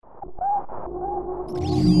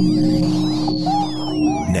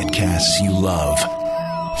Netcasts you love.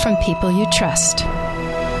 From people you trust.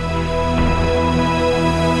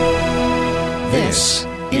 This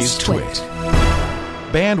is Twit.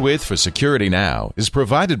 Bandwidth for Security Now is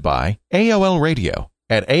provided by AOL Radio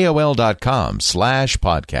at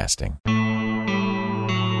AOL.com/podcasting.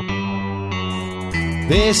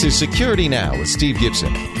 This is Security Now with Steve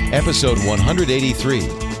Gibson, episode 183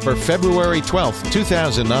 for February 12th,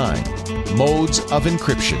 2009, Modes of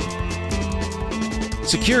Encryption.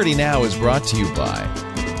 Security Now is brought to you by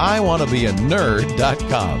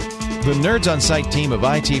IWantToBeANerd.com. The Nerds on Site team of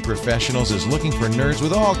IT professionals is looking for nerds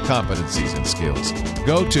with all competencies and skills.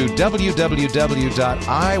 Go to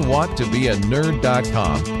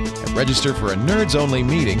www.IWantToBeANerd.com and register for a nerds-only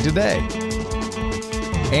meeting today.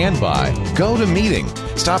 And by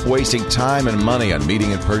GoToMeeting. Stop wasting time and money on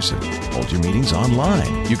meeting in person. Hold your meetings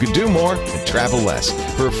online. You can do more and travel less.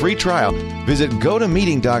 For a free trial, visit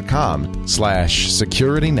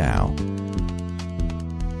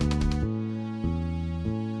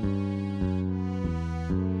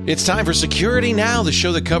GoToMeeting.com/securitynow. It's time for Security Now, the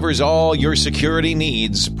show that covers all your security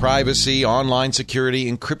needs, privacy, online security,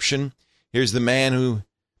 encryption. Here's the man who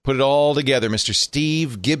put it all together, Mr.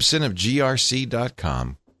 Steve Gibson of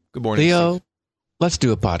grc.com. Good morning, Leo. Steve. Let's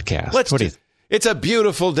do a podcast. It's a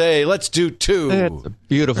beautiful day. Let's do two. It's a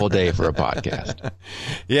beautiful day for a podcast.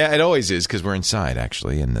 Yeah, it always is because we're inside,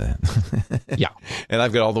 actually. Yeah. And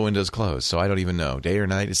I've got all the windows closed, so I don't even know. Day or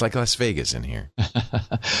night, it's like Las Vegas in here.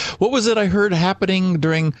 What was it I heard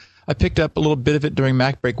happening I picked up a little bit of it during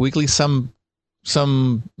MacBreak Weekly, some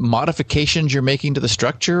modifications you're making to the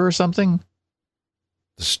structure or something?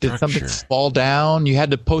 The structure? Did something fall down? You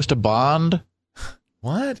had to post a bond?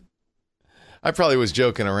 What? I probably was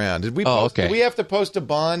joking around. Did we have to post a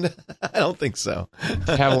bond? I don't think so.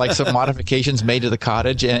 Have like some modifications made to the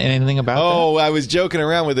cottage and anything about that? Oh, I was joking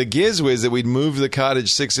around with the GizWiz that we'd move the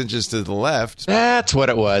cottage 6 inches to the left. That's what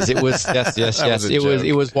it was. It was yes.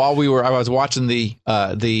 It was while I was watching the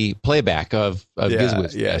playback of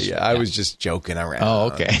GizWiz. Yeah. I was just joking around.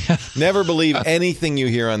 Oh, okay. Never believe anything you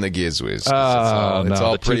hear on the GizWiz. It's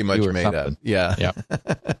all pretty much made up. Yeah.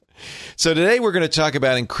 So today we're going to talk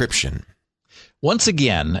about encryption. Once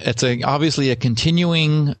again, it's obviously a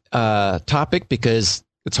continuing topic because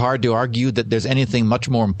it's hard to argue that there's anything much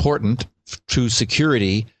more important to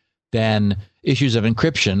security than issues of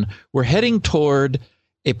encryption. We're heading toward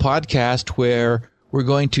a podcast where we're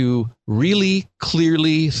going to really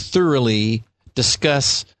clearly, thoroughly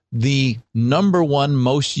discuss the number one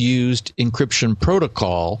most used encryption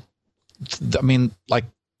protocol,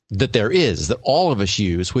 that there is, that all of us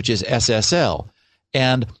use, which is SSL.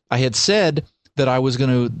 And I had said that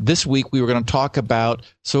this week we were going to talk about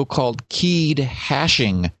so-called keyed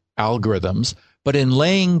hashing algorithms, but in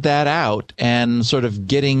laying that out and sort of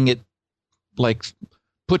getting it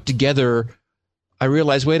put together, I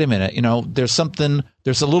realized, wait a minute, there's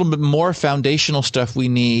a little bit more foundational stuff we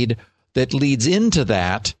need that leads into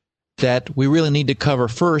that we really need to cover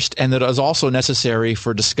first, and that is also necessary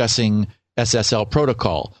for discussing SSL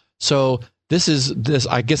protocol. So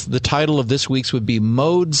I guess the title of this week's would be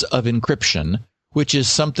Modes of Encryption, which is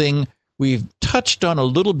something we've touched on a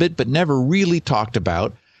little bit but never really talked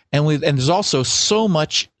about. And there's also so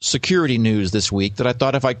much security news this week that I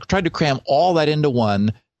thought if I tried to cram all that into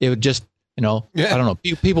one, it would just, I don't know,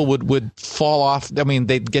 people would fall off.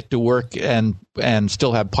 They'd get to work and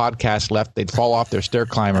still have podcasts left. They'd fall off their stair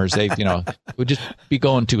climbers. It would just be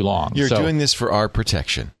going too long. You're doing this for our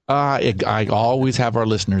protection. I always have our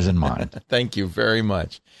listeners in mind. Thank you very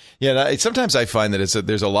much. Yeah, sometimes I find that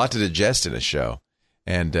there's a lot to digest in a show,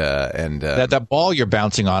 and that ball you're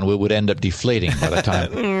bouncing on would end up deflating by the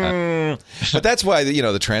time. But that's why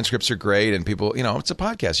the transcripts are great, and people, it's a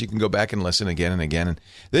podcast. You can go back and listen again and again. And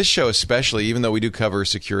this show especially, even though we do cover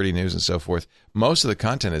security news and so forth, most of the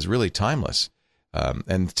content is really timeless.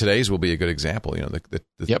 And today's will be a good example.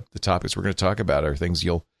 The topics we're going to talk about are things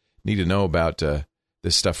you'll need to know about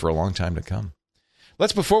this stuff for a long time to come.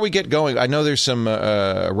 Before we get going, I know there's some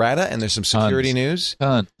errata and there's some security news.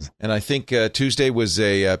 And I think Tuesday was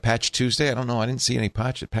a Patch Tuesday. I don't know. I didn't see any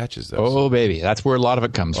patches, though. Oh, baby. That's where a lot of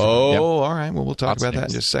it comes from. Oh, yep. All right. Well, we'll talk about that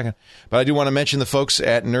in just a second. But I do want to mention the folks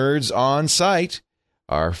at Nerds on Site,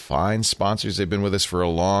 our fine sponsors. They've been with us for a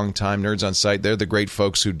long time. Nerds on Site, they're the great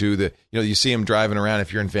folks who do you see them driving around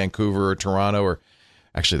if you're in Vancouver or Toronto, or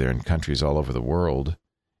actually they're in countries all over the world.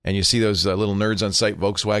 And you see those little Nerds on Site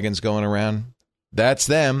Volkswagens going around. That's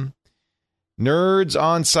them. Nerds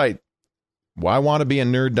on Site.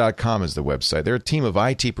 IWantToBeANerd.com is the website. They're a team of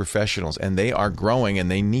IT professionals, and they are growing,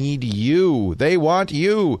 and they need you. They want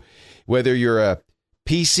you. Whether you're a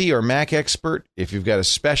PC or Mac expert, if you've got a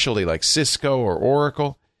specialty like Cisco or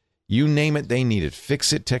Oracle, you name it, they need it.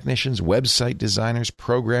 Fix-it technicians, website designers,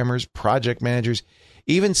 programmers, project managers,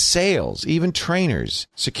 even sales, even trainers,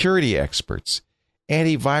 security experts,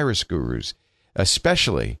 antivirus gurus,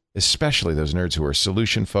 especially those nerds who are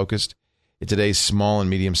solution-focused. In today's small and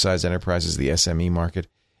medium-sized enterprises, the SME market,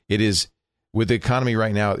 it is, with the economy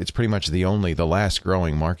right now, it's pretty much the last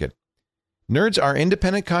growing market. Nerds are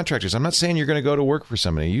independent contractors. I'm not saying you're going to go to work for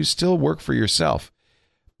somebody. You still work for yourself,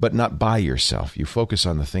 but not by yourself. You focus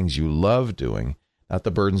on the things you love doing, not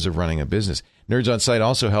the burdens of running a business. Nerds on Site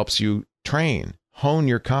also helps you train, hone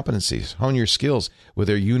your competencies, hone your skills with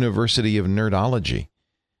their University of Nerdology.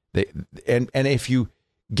 And if you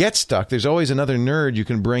get stuck, there's always another nerd you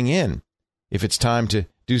can bring in. If it's time to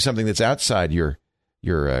do something that's outside your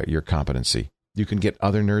competency, you can get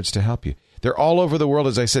other nerds to help you. They're all over the world.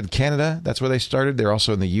 As I said, Canada, that's where they started. They're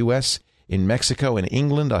also in the U.S., in Mexico, in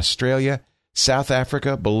England, Australia, South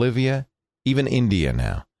Africa, Bolivia, even India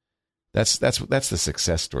now. That's the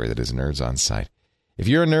success story that is Nerds on Site. If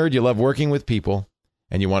you're a nerd, you love working with people,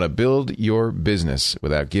 and you want to build your business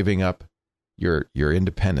without giving up your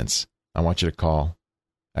independence, I want you to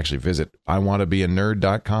visit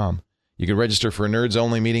iwantobeanerd.com. You can register for a Nerds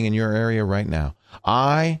Only meeting in your area right now.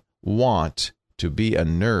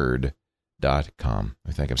 iwantobeanerd.com.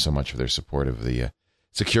 I thank them so much for their support of the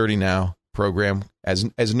Security Now program. As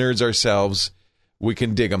nerds ourselves, we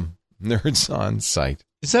can dig them. Nerds on Site.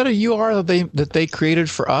 Is that a URL that they created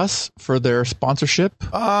for us for their sponsorship?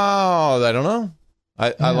 Oh, I don't know.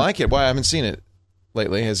 I like it. Why, I haven't seen it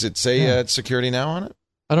lately. Has it say Security Now on it?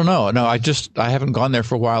 I don't know. No, I haven't gone there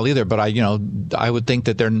for a while either. But I would think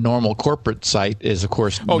that their normal corporate site is, of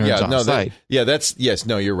course, Nerds on Site. You're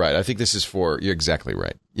right. I think this is you're exactly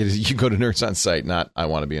right. You go to Nerds on Site, not I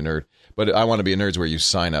Want to Be a Nerd, but I Want to Be a Nerd is where you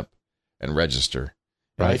sign up and register.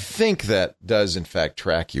 Right. And I think that does in fact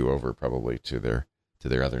track you over probably to their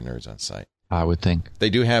other Nerds on Site. I would think they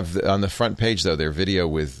do have on the front page though their video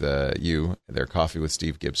with their Coffee with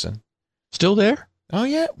Steve Gibson. Still there? Oh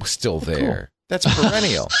yeah, still there. Cool. That's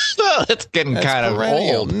perennial. That's getting kind of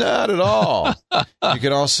old. Not at all. You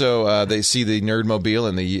can also they see the Nerdmobile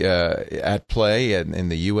in the at play in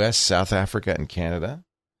the U.S., South Africa, and Canada.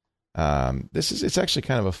 It's actually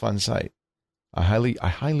kind of a fun site. I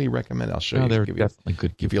highly recommend. I'll show you. They're definitely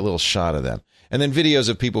good. Give you a little shot of them, and then videos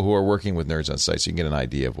of people who are working with Nerds on Site, so you can get an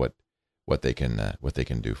idea of what they can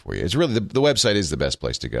do for you. It's really the website is the best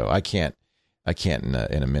place to go. I can't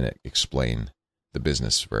in a minute explain the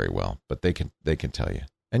business very well, but they can tell you.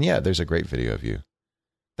 And yeah, there's a great video of you.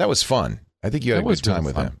 That was fun. I think you had a good time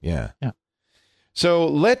with them. Yeah. So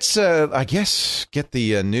let's, I guess, get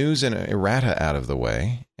the news and errata out of the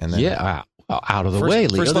way, and then out of the way.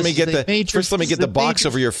 Leo. Let me get the box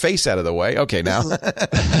over your face out of the way. Okay, now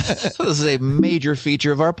this is a major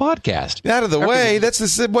feature of our podcast. Out of the way. This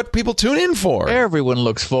is what people tune in for. Everyone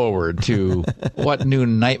looks forward to what new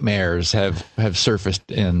nightmares have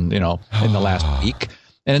surfaced in the last week.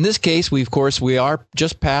 And in this case, we are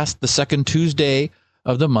just past the second Tuesday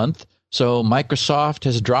of the month. So Microsoft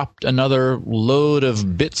has dropped another load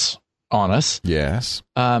of bits on us. Yes.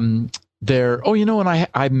 And I did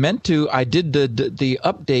the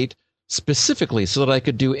update specifically so that I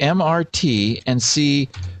could do MRT and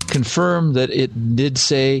confirm that it did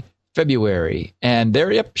say February. And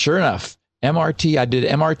sure enough, MRT, I did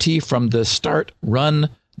MRT from the start run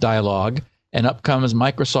dialog, and up comes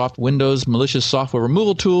Microsoft Windows Malicious Software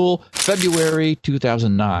Removal Tool, February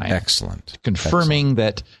 2009. Excellent. Confirming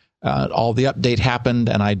that all the update happened,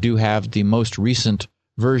 and I do have the most recent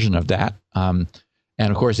version of that. And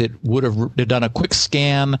of course, it would have done a quick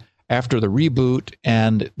scan after the reboot,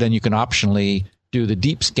 and then you can optionally do the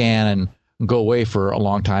deep scan and go away for a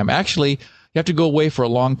long time. Actually, you have to go away for a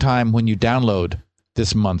long time when you download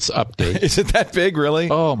this month's update. Is it that big, really?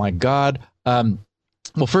 Oh, my God.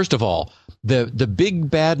 Well, first of all, the big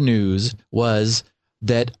bad news was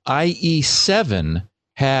that IE7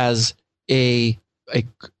 has a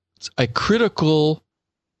critical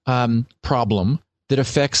problem that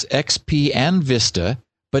affects XP and Vista,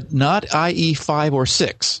 but not IE5 or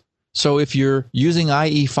 6. So if you're using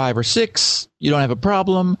IE5 or 6, you don't have a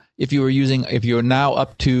problem. If you're now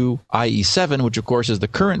up to IE7, which of course is the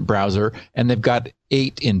current browser, and they've got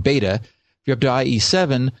 8 in beta, if you're up to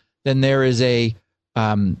IE7, then there is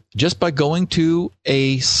just by going to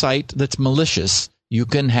a site that's malicious, you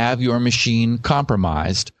can have your machine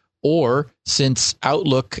compromised. Or since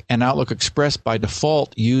Outlook and Outlook Express by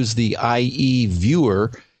default use the IE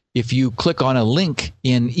viewer, if you click on a link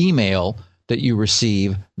in email that you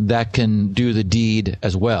receive, that can do the deed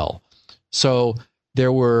as well. So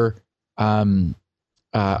there were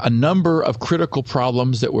a number of critical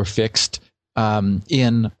problems that were fixed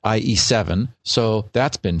in IE7. So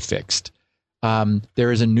that's been fixed.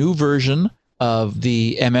 There is a new version of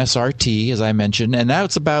the MSRT, as I mentioned, and now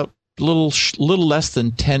it's about a little less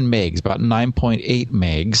than 10 megs, about 9.8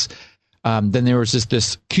 megs. Then there was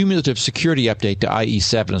this cumulative security update to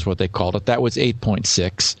IE7 is what they called it. That was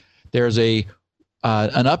 8.6. There's an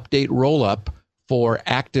update roll-up for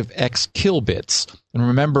ActiveX kill bits. And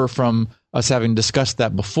remember from us having discussed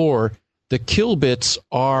that before, the kill bits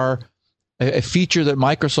are a feature that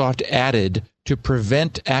Microsoft added to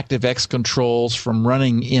prevent ActiveX controls from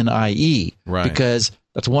running in IE. Right. Because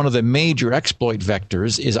that's one of the major exploit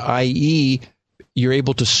vectors is IE. You're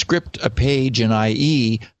able to script a page in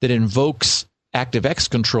IE that invokes ActiveX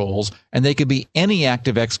controls, and they could be any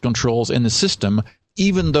ActiveX controls in the system,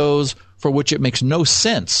 even those for which it makes no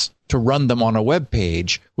sense to run them on a web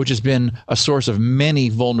page, which has been a source of many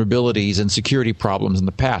vulnerabilities and security problems in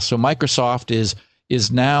the past. So Microsoft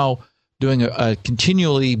is now doing a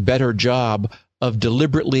continually better job of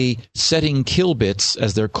deliberately setting kill bits,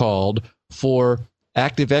 as they're called, for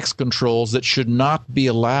ActiveX controls that should not be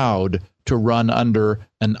allowed to run under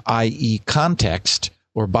an IE context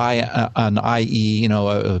or by an IE,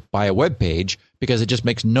 by a web page, because it just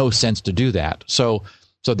makes no sense to do that. So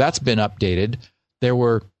that's been updated. There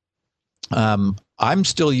were, I'm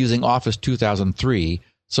still using Office 2003,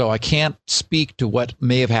 so I can't speak to what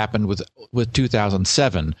may have happened with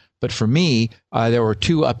 2007. But for me, there were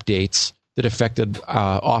two updates that affected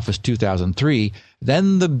Office 2003.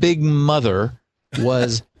 Then the big mother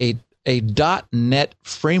was a .NET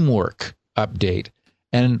framework update,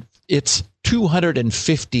 and it's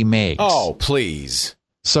 250 megs. Oh, please.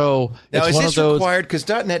 So now, it's is one this of those required? Because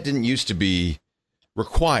 .NET didn't used to be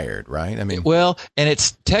required, right? I mean, well, and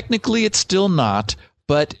it's technically it's still not,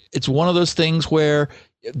 but it's one of those things where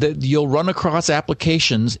you'll run across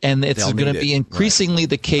applications, and it's going to be increasingly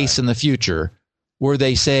the case in the future, where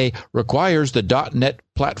they say requires the .NET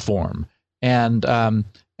platform, and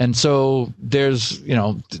so there's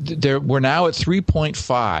we're now at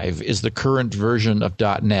 3.5 is the current version of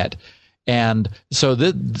 .NET, and so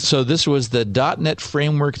this was the .NET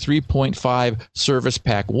Framework 3.5 Service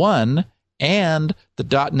Pack 1 and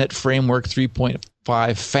the .NET Framework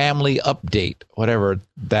 3.5 Family Update, whatever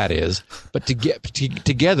that is. But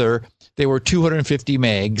together they were 250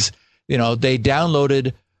 megs. They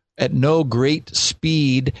downloaded at no great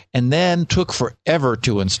speed, and then took forever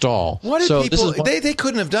to install. What did people? They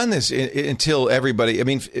couldn't have done this until everybody,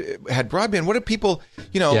 had broadband. What did people?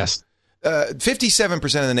 Yes. 57%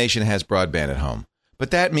 of the nation has broadband at home,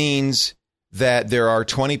 but that means that there are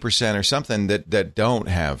 20% or something that don't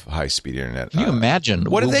have high speed internet. Can you imagine?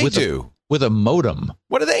 What do they do with a modem?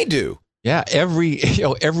 What do they do? Yeah, every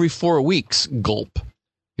 4 weeks, gulp.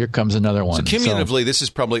 Here comes another one. So cumulatively, this is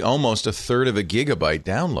probably almost a third of a gigabyte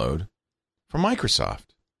download from Microsoft.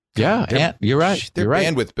 Yeah, you're right. Their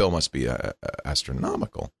bandwidth bill must be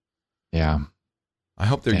astronomical. Yeah, I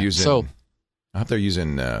hope they're using. I hope they're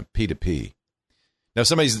using P2P. Now,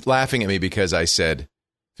 somebody's laughing at me because I said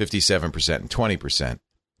 57% and 20%,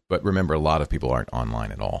 but remember, a lot of people aren't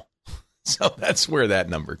online at all, so that's where that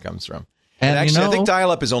number comes from. And actually, I think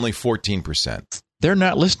dial-up is only 14%. They're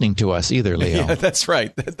not listening to us either, Leo. Yeah, that's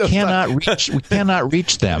right. We cannot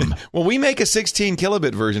reach them. Well, we make a 16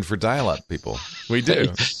 kilobit version for dial-up, people. We do.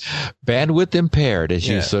 Bandwidth impaired, as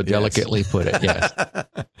you so delicately put it. Yes.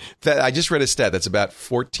 I just read a stat. That's about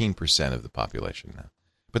 14% of the population now.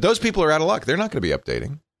 But those people are out of luck. They're not going to be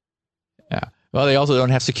updating. Yeah. Well, they also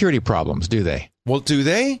don't have security problems, do they? Well, do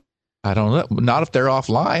they? I don't know. Not if they're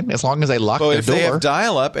offline, as long as they lock their door. If they have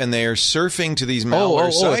dial-up and they are surfing to these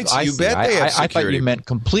malware sites, you bet they have security. I thought you meant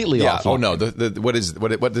completely offline. Oh, no. What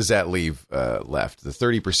does that leave left? The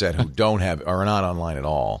 30% who don't have are not online at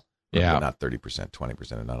all. Yeah. Not 30%,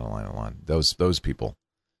 20% are not online. Those people,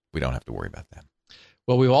 we don't have to worry about that.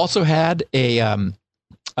 Well, we've also had a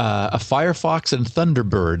Firefox and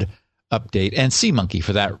Thunderbird update, and SeaMonkey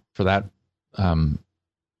for that.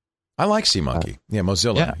 I like SeaMonkey.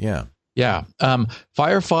 Mozilla. Yeah.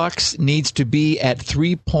 Firefox needs to be at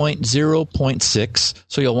 3.0.6,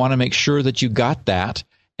 so you'll want to make sure that you got that.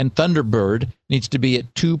 And Thunderbird needs to be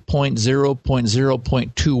at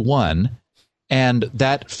 2.0.0.21, and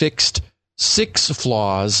that fixed 6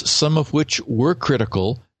 flaws, some of which were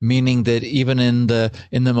critical, meaning that even in the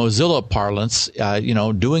Mozilla parlance,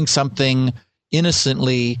 doing something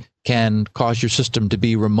innocently can cause your system to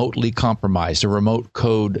be remotely compromised, a remote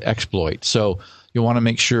code exploit. So you want to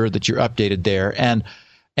make sure that you're updated there. And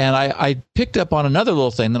I picked up on another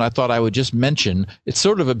little thing that I thought I would just mention. It's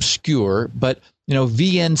sort of obscure, but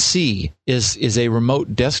VNC is a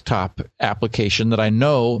remote desktop application that I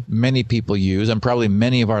know many people use, and probably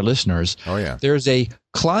many of our listeners. Oh, yeah. There's a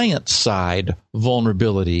client-side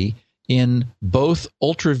vulnerability in both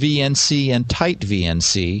Ultra VNC and Tight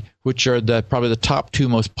VNC, which are probably the top two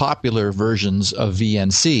most popular versions of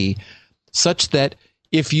VNC, such that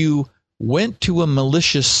if you went to a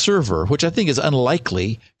malicious server, which I think is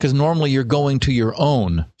unlikely because normally you're going to your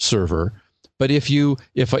own server, but if a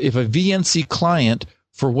VNC client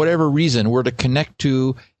for whatever reason were to connect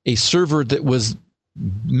to a server that was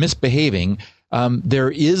misbehaving,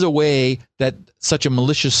 there is a way that such a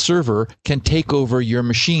malicious server can take over your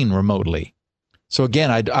machine remotely. So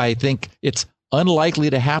again, I think it's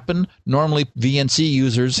unlikely to happen. Normally, VNC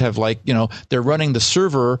users have they're running the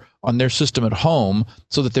server on their system at home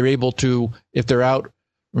so that they're able to, if they're out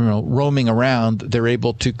roaming around, they're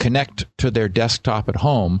able to connect to their desktop at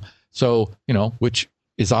home. So, which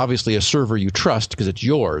is obviously a server you trust because it's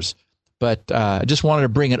yours. But I just wanted to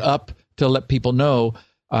bring it up to let people know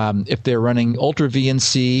if they're running Ultra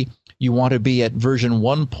VNC, you want to be at version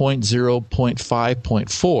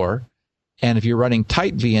 1.0.5.4. And if you're running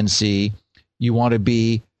Tight VNC, you want to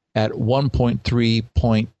be at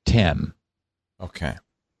 1.3.10. Okay.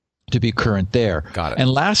 To be current there. Got it. And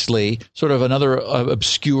lastly, sort of another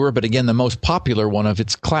obscure, but again, the most popular one of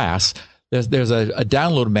its class, there's a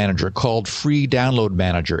download manager called Free Download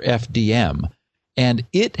Manager, FDM, and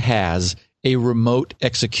it has a remote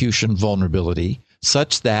execution vulnerability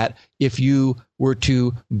such that if you were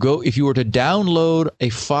to download a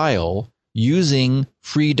file using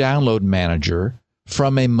Free Download Manager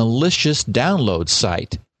from a malicious download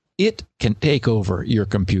site, it can take over your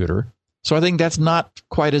computer. So I think that's not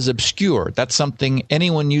quite as obscure. That's something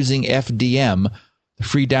anyone using FDM, the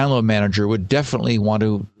Free Download Manager, would definitely want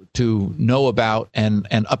to know about and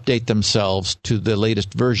update themselves to the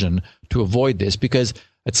latest version to avoid this, because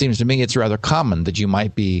it seems to me it's rather common that you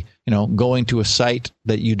might be, going to a site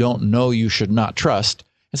that you don't know you should not trust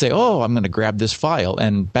and say, oh, I'm going to grab this file,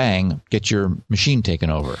 and bang, get your machine taken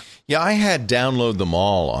over. Yeah, I had Download Them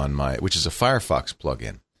All on which is a Firefox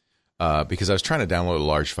plugin, because I was trying to download a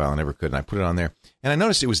large file and never could, and I put it on there, and I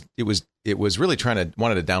noticed it was really wanted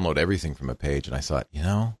to download everything from a page, and I thought,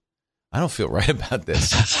 I don't feel right about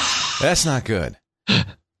this. That's not good.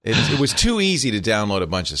 It was too easy to download a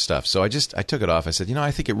bunch of stuff. So I took it off. I said,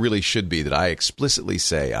 I think it really should be that I explicitly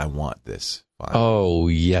say I want this file. Oh,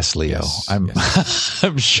 yes, Leo. Yes,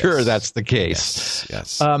 I'm sure that's the case.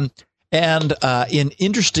 Yes. And in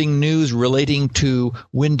interesting news relating to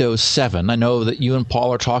Windows 7, I know that you and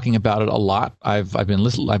Paul are talking about it a lot. I've been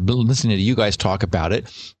listening to you guys talk about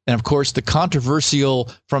it. And of course, the controversial,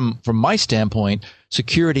 from my standpoint,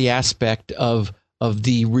 security aspect of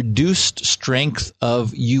the reduced strength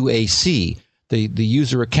of UAC, the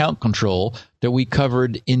user account control that we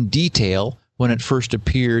covered in detail when it first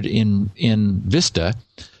appeared in Vista.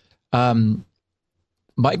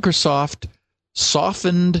 Microsoft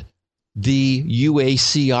softened the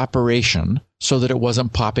UAC operation so that it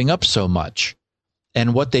wasn't popping up so much.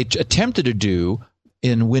 And what they attempted to do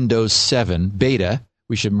in Windows 7 beta,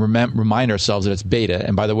 we should remind ourselves that it's beta.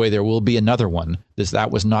 And by the way, there will be another one.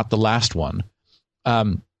 That was not the last one.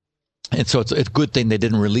 And so it's a good thing they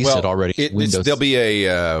didn't release it already. There'll be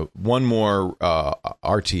a one more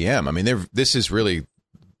RTM. I mean, this is really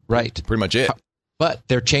right, pretty much it. But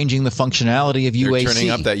they're changing the functionality of UAC. They're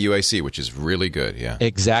turning up that UAC, which is really good. Yeah,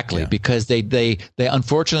 exactly. Yeah. Because they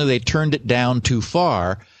unfortunately they turned it down too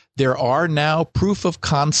far. There are now proof of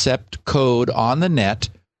concept code on the net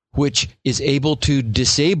which is able to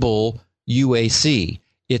disable UAC.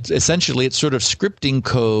 It's sort of scripting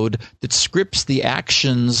code that scripts the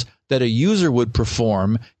actions that a user would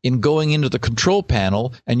perform in going into the control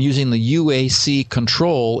panel and using the UAC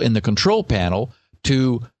control in the control panel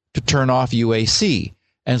to turn off UAC.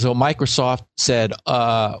 And so Microsoft said,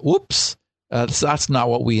 whoops, that's not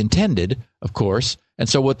what we intended, of course. And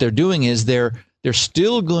so what they're doing is they're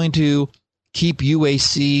still going to keep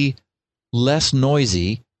UAC less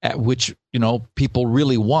noisy, at which people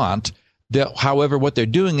really want. However, what they're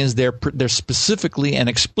doing is they're specifically and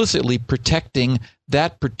explicitly protecting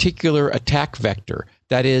that particular attack vector.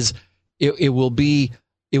 That is, they're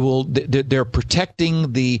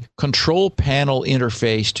protecting the control panel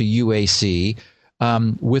interface to UAC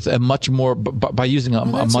with a much more by using a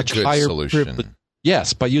much higher privilege.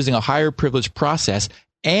 Yes, by using a higher privilege process,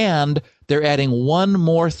 and they're adding one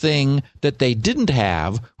more thing that they didn't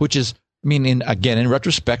have, which is, in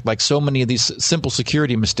retrospect, like so many of these simple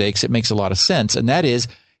security mistakes, it makes a lot of sense, and that is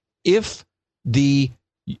if the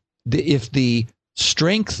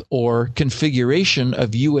strength or configuration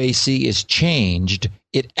of UAC is changed,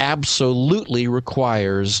 it absolutely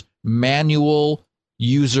requires manual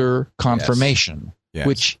user confirmation, Yes.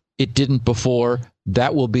 which it didn't before.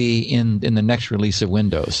 That will be in the next release of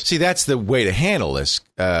Windows. See, that's the way to handle this.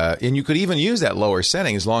 And you could even use that lower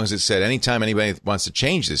setting as long as it said anytime anybody wants to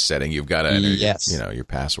change this setting, you've got to enter your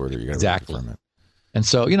password or you're going to confirm it. And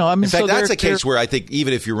so, in fact, that's a case where I think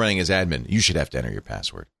even if you're running as admin, you should have to enter your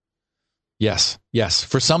password. Yes.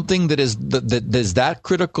 For something that is that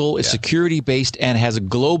critical, is security based, and has a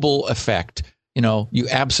global effect, you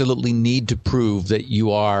absolutely need to prove that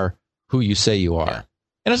you are who you say you are. Yeah.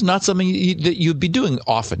 And it's not something that you'd be doing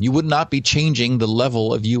often. You would not be changing the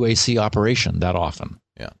level of UAC operation that often.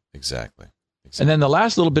 Yeah, exactly. And then the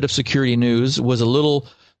last little bit of security news was a little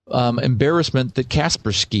embarrassment that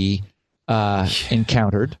Kaspersky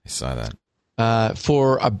encountered. I saw that.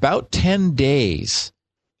 For about 10 days,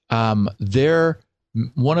 one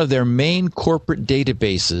of their main corporate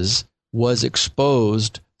databases was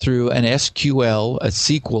exposed through an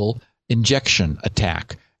SQL injection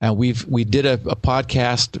attack. We did a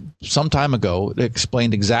podcast some time ago that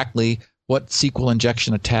explained exactly what SQL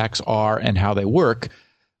injection attacks are and how they work.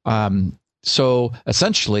 So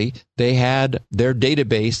essentially, they had their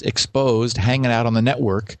database exposed, hanging out on the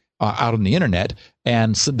network, out on the internet,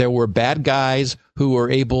 and so there were bad guys who were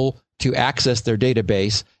able to access their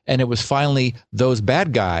database, and it was finally those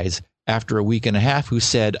bad guys, after a week and a half, who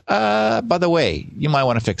said, by the way, you might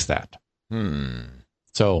want to fix that.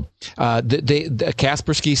 So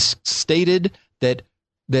Kaspersky stated that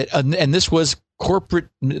and this was corporate.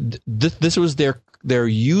 This was their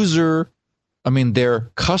user, their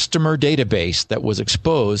customer database that was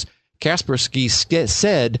exposed. Kaspersky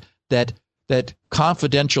said that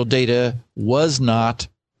confidential data was not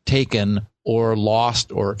taken or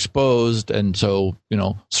lost or exposed, and so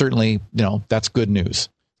certainly that's good news.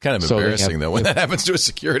 Kind of embarrassing, though, when that happens to a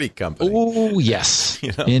security company. Oh, yes,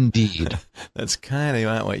 indeed. That's kind of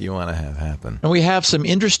not what you want to have happen. And we have some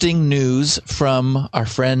interesting news from our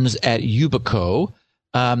friends at Yubico.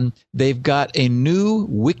 They've got a new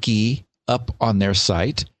wiki up on their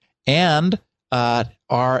site and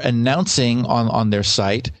are announcing on their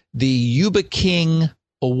site the YubiKing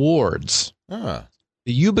Awards. The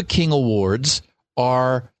YubiKing Awards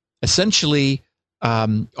are essentially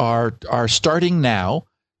are starting now.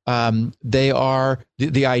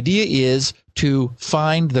 The idea is to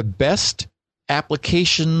find the best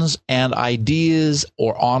applications and ideas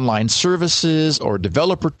or online services or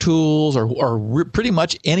developer tools or pretty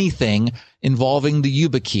much anything involving the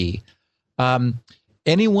YubiKey.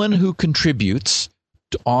 Anyone who contributes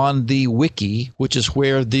on the wiki, which is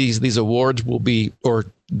where these awards will be, or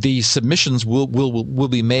the submissions will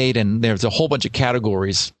be made, and there's a whole bunch of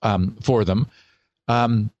categories for them,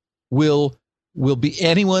 will be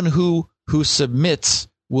anyone who submits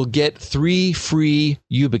will get 3 free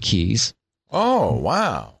YubiKeys. Oh,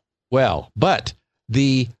 wow. Well, but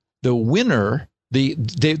the winner, the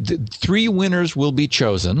 3 winners will be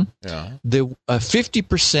chosen. Yeah.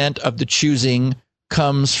 50% of the choosing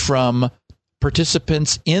comes from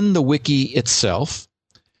participants in the wiki itself.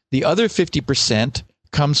 The other 50%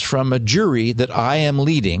 comes from a jury that I am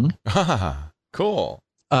leading. Cool.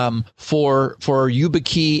 For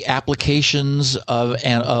YubiKey applications of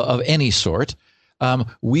any sort.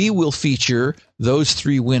 We will feature those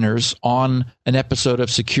 3 winners on an episode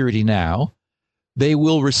of Security Now. They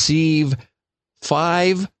will receive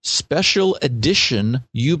 5 special edition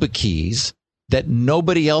YubiKeys that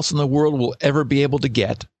nobody else in the world will ever be able to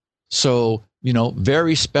get. So,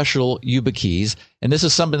 very special YubiKeys. And this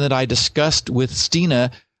is something that I discussed with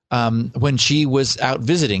Stina when she was out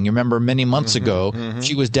visiting. You remember many months ago,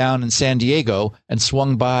 she was down in San Diego and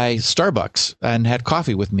swung by Starbucks and had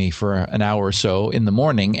coffee with me for an hour or so in the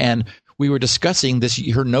morning. And we were discussing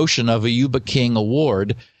her notion of a YubiKing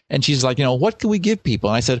award. And she's like, what can we give people?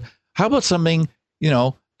 And I said, how about something,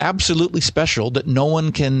 absolutely special that no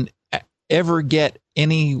one can ever get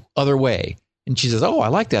any other way? And she says, I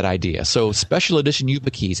like that idea. So special edition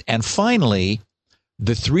YubiKeys. And finally,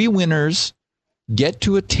 the 3 winners get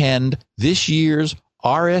to attend this year's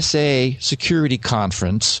RSA Security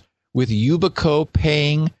Conference with Yubico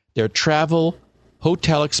paying their travel,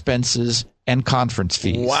 hotel expenses, and conference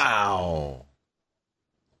fees. Wow.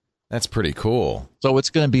 That's pretty cool. So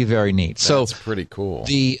it's going to be very neat. That's pretty cool.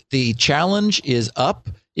 The challenge is up.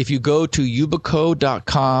 If you go to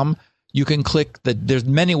yubico.com, you can click there's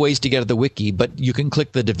many ways to get at the wiki, but you can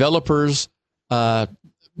click the developers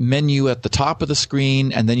menu at the top of the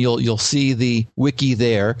screen, and then you'll see the wiki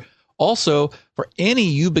there. Also, for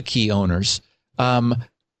any YubiKey owners,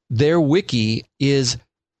 their wiki is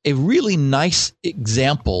a really nice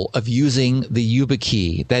example of using the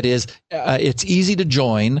YubiKey. That is, it's easy to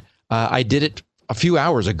join. I did it a few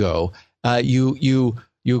hours ago. You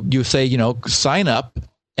say, sign up,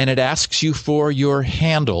 and it asks you for your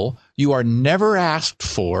handle. You are never asked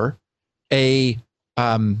for a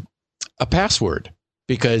password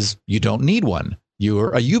because you don't need one.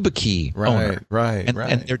 You're a YubiKey owner, right.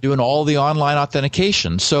 And they're doing all the online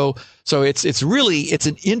authentication. So it's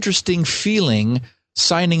an interesting feeling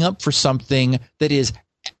signing up for something that is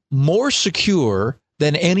more secure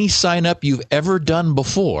than any sign up you've ever done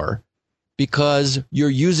before, because you're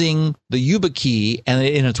using the YubiKey and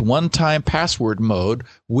in its one-time password mode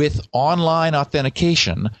with online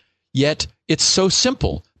authentication. Yet it's so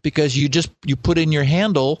simple because you put in your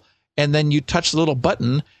handle and then you touch the little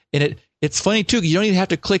button, and it's funny too. You don't even have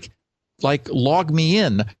to click like log me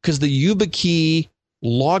in, because the YubiKey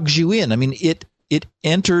logs you in. I mean, it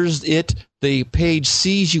enters it. The page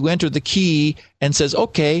sees you enter the key and says,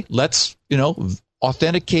 okay, let's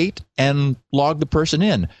authenticate and log the person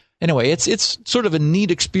in. Anyway, it's sort of a neat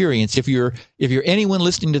experience. If you're anyone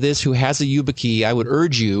listening to this who has a YubiKey, I would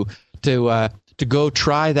urge you to go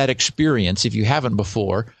try that experience if you haven't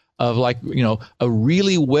before, of a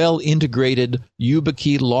really well integrated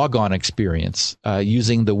YubiKey logon experience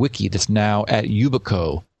using the wiki that's now at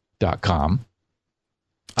yubico.com.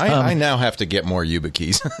 I now have to get more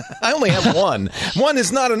YubiKeys. I only have one. One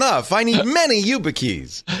is not enough. I need many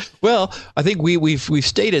YubiKeys. Well, I think we've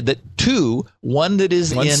stated that two. One that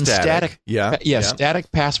is in static,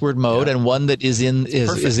 static password mode, and one that is in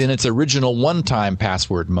its original one-time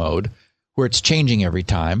password mode, where it's changing every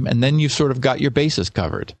time, and then you've sort of got your bases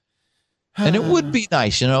covered. And it would be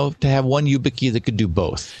nice, to have one YubiKey that could do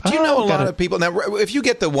both. Do you know a lot of people now? If you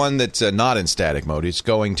get the one that's not in static mode, it's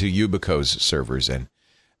going to Yubico's servers and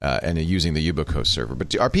using the Yubico server.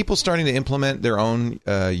 But are people starting to implement their own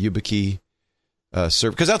YubiKey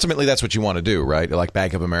server? Because ultimately, that's what you want to do, right? Like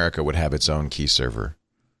Bank of America would have its own key server.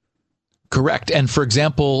 Correct. And for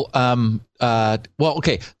example, the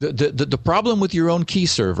problem with your own key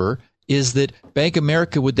server is that Bank of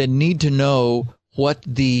America would then need to know what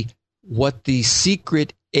the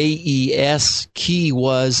secret AES key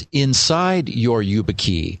was inside your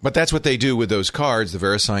YubiKey. But that's what they do with those cards, the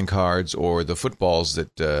VeriSign cards or the footballs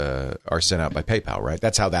that are sent out by PayPal, right?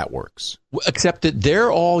 That's how that works. Except that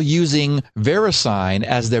they're all using VeriSign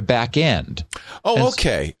as their back end. Oh,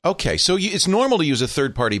 okay. Okay. So it's normal to use a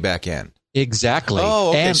third-party back end. Exactly. Oh,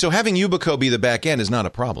 okay. So having Yubico be the back end is not a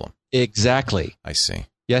problem. Exactly. I see.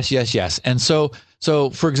 Yes. And so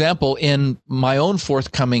for example, in my own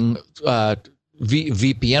forthcoming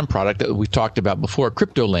VPN product that we talked about before,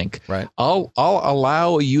 CryptoLink, right, I'll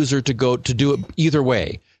allow a user to do it either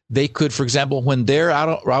way. They could, for example, when they're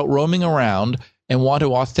out roaming around and want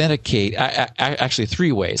to authenticate, actually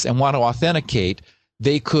three ways, and want to authenticate,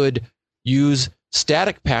 they could use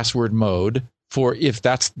static password mode for if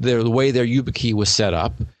that's the way their YubiKey was set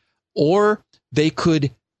up, or they could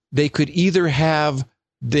either have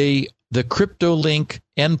the CryptoLink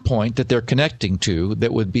endpoint that they're connecting to,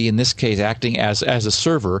 that would be in this case acting as a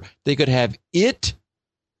server. They could have it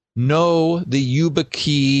know the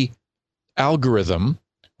YubiKey algorithm,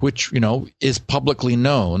 which is publicly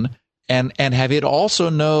known, and have it also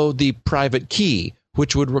know the private key,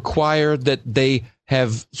 which would require that they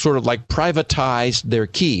have sort of like privatized their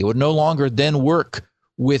key. It would no longer then work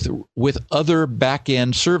with other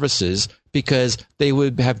back-end services, because they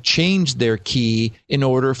would have changed their key in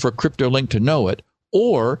order for CryptoLink to know it,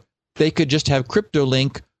 or they could just have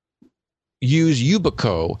CryptoLink use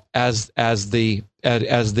Yubico as the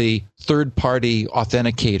third-party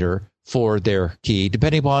authenticator for their key,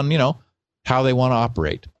 depending upon how they want to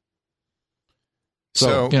operate.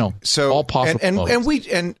 So all possible.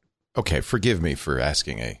 And okay, forgive me for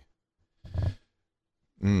asking I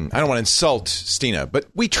don't want to insult Stina, but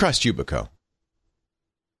we trust Yubico.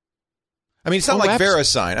 I mean, it's not like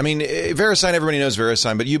VeriSign. I mean, VeriSign, everybody knows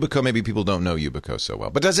VeriSign, but Yubico, maybe people don't know Yubico so well.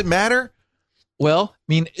 But does it matter? Well,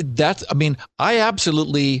 I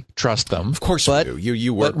absolutely trust them. Of course you do.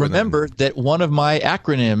 You work with them. But remember that one of my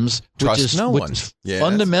acronyms, which is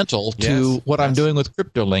fundamental to what I'm doing with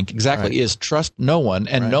CryptoLink, is trust no one,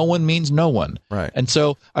 and no one means no one. Right. And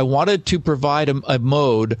so I wanted to provide a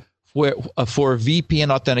mode for VPN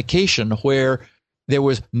authentication where there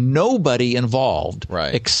was nobody involved,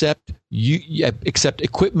 except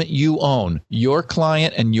equipment you own, your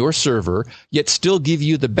client and your server, yet still give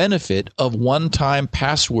you the benefit of one-time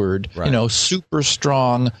password, super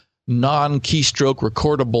strong, non-keystroke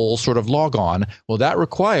recordable sort of logon. Well, that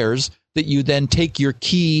requires that you then take your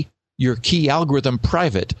key algorithm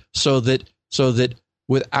private, so that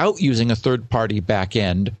without using a third-party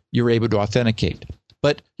backend, you're able to authenticate.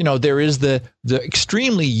 But, there is the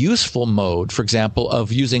extremely useful mode, for example,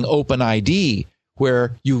 of using OpenID,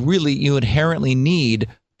 where you inherently need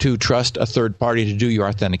to trust a third party to do your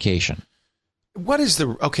authentication.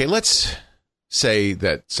 Okay, let's say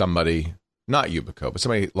that somebody, not Yubico, but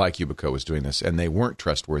somebody like Yubico was doing this and they weren't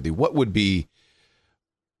trustworthy. What would be,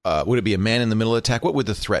 would it be a man-in-the-middle attack? What would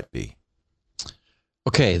the threat be?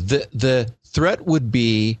 Okay, the threat would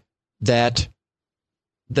be that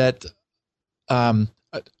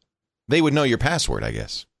they would know your password, I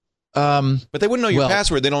guess. But they wouldn't know your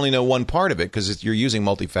password. They'd only know one part of it because you're using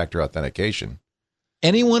multi-factor authentication.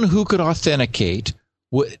 Anyone who could authenticate,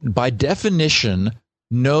 by definition,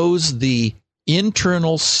 knows the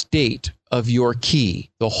internal state of your key,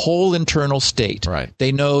 the whole internal state. Right.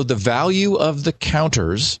 They know the value of the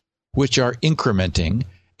counters, which are incrementing,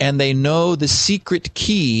 and they know the secret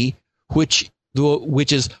key, which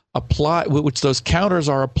is applied, which those counters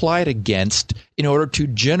are applied against in order to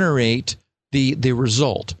generate the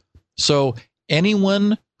result. So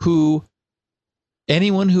anyone who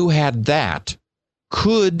had that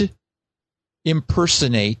could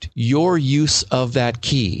impersonate your use of that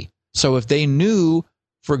key. So if they knew,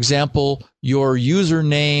 for example, your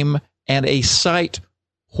username and a site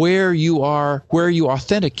where you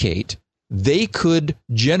authenticate, they could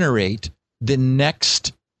generate the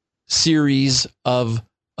next series of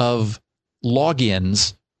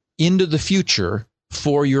logins into the future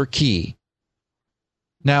for your key.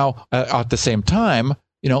 Now, at the same time,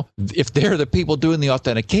 if they're the people doing the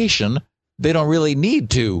authentication, they don't really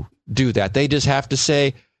need to do that. They just have to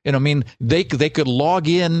say, they could log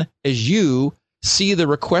in as you, see the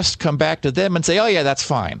request come back to them and say, oh yeah, that's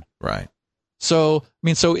fine. Right. So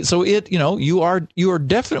you are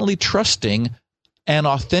definitely trusting an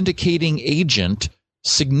authenticating agent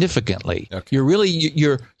significantly. Okay.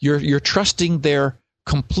 You're trusting their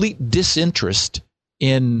complete disinterest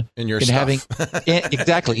in your having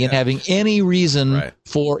exactly in having any reason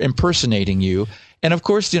for impersonating you. And of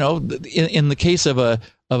course, in the case of a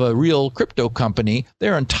real crypto company,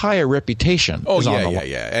 their entire reputation is on the line.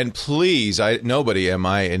 Yeah. And please, nobody am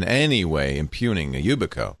I in any way impugning a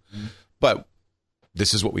Yubico, but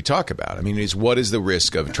this is what we talk about. I mean, what is the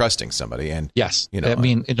risk of trusting somebody? And yes,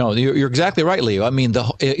 you're exactly right, Leo. I mean,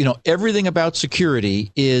 everything about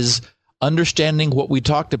security is understanding what we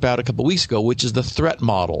talked about a couple of weeks ago, which is the threat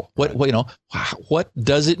model. What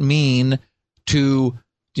does it mean to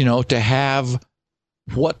have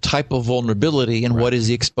what type of vulnerability and what is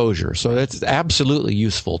the exposure? So it's absolutely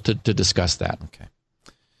useful to discuss that.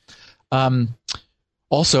 Okay.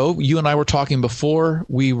 Also, you and I were talking before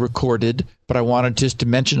we recorded, but I wanted just to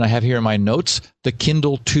mention, I have here in my notes, the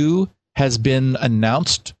Kindle 2 has been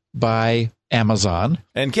announced by Amazon.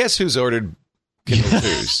 And guess who's ordered Kindle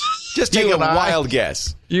 2s? Just take a wild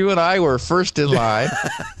guess. You and I were first in line.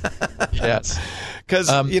 Yes. Because,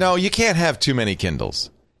 you can't have too many Kindles.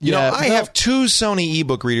 I have 2 Sony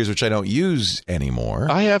ebook readers, which I don't use anymore.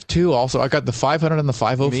 I have 2 also. I got the 500 and the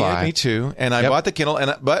 505. Me too. And I bought the Kindle,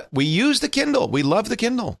 but we use the Kindle. We love the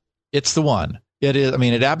Kindle. It's the one. It is. I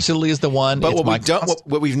mean, it absolutely is the one. But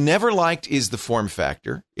what we've never liked is the form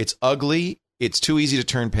factor. It's ugly. It's too easy to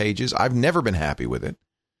turn pages. I've never been happy with it.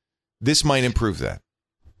 This might improve that.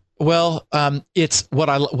 Well, it's what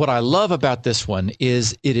I love about this one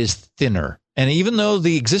is it is thinner. And even though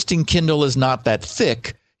the existing Kindle is not that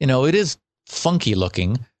thick, it is funky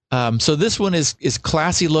looking. So this one is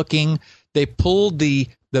classy looking. They pulled the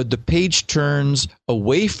page turns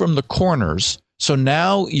away from the corners. So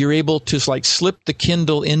now you're able to slip the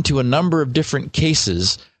Kindle into a number of different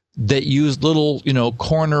cases that use little,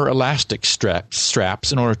 corner elastic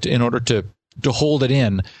straps in order to hold it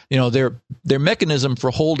in. Their mechanism for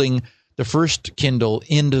holding the first Kindle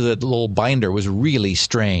into the little binder was really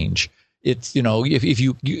strange. It's, it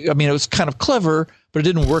was kind of clever, but it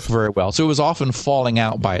didn't work very well. So it was often falling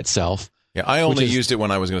out by itself. Yeah, I only used it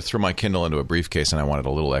when I was going to throw my Kindle into a briefcase and I wanted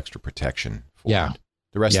a little extra protection for it.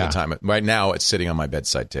 The rest of the time, right now, it's sitting on my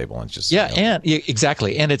bedside table and it's just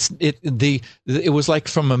exactly. And it was like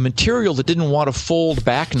from a material that didn't want to fold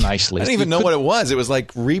back nicely. I didn't even know what it was. It was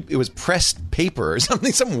like it was pressed paper or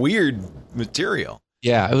something, some weird material.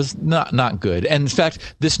 Yeah, it was not good. And in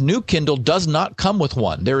fact, this new Kindle does not come with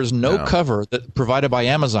one. There is no cover provided by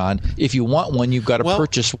Amazon. If you want one, you've got to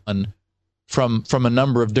purchase one from a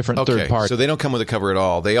number of different third parties. So they don't come with a cover at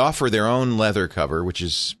all. They offer their own leather cover, which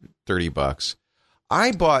is $30.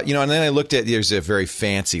 I bought, and then I looked at, there's a very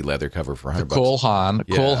fancy leather cover for $100. Cole Haan.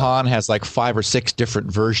 Yeah. Cole Haan has like 5 or 6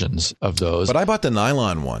 different versions of those. But I bought the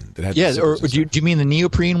nylon one that had. Yeah, or do you mean the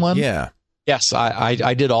neoprene one? Yeah. Yes,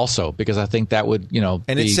 I did also, because I think that would,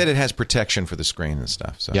 And it said it has protection for the screen and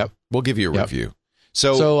stuff. So Yep. we'll give you a review.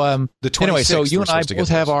 So the 26th, anyway, so you and I both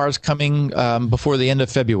have this. ours coming before the end of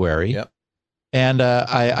February. Yep. And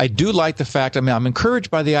I do like the fact, I'm encouraged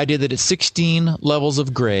by the idea that it's 16 levels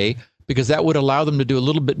of gray, because that would allow them to do a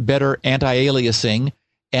little bit better anti-aliasing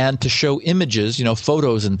and to show images,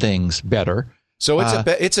 photos and things better. So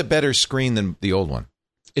it's a better screen than the old one.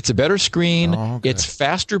 It's a better screen. Oh, okay. It's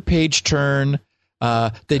faster page turn.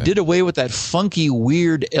 They did away with that funky,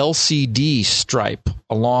 weird LCD stripe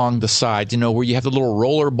along the sides, where you have the little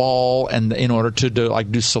roller ball and in order to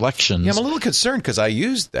do selections. Yeah, I'm a little concerned because I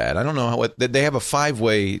used that. I don't know they have a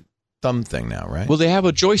 5-way thumb thing now, right? Well, they have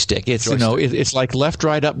a joystick. It's it's like left,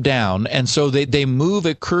 right, up, down, and so they move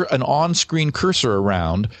an on-screen cursor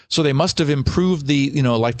around. So they must have improved the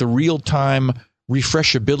the real-time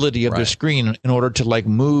refreshability of the screen in order to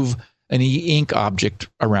move an e-ink object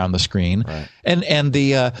around the screen. Right. And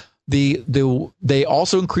they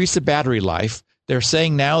also increase the battery life. They're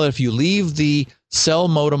saying now that if you leave the cell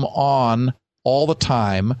modem on all the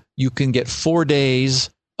time, you can get 4 days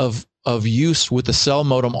of use with the cell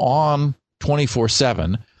modem on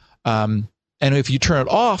 24/7. And if you turn it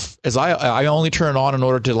off, as I only turn it on in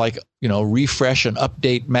order to refresh and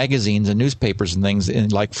update magazines and newspapers and things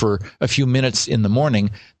for a few minutes in the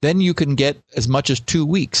morning, then you can get as much as 2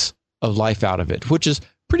 weeks of life out of it, which is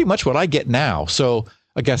pretty much what I get now. So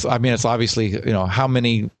I guess, it's obviously, how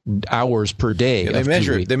many hours per day. Yeah,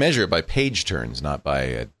 they measure it by page turns, not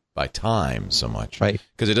by time so much. Right.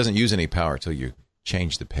 Because it doesn't use any power till you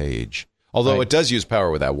change the page. Although it does use power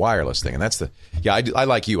with that wireless thing, and that's I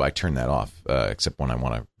like you. I turn that off, except when I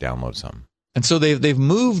want to download something. And so they've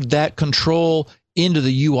moved that control into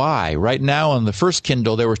the UI. Right now on the first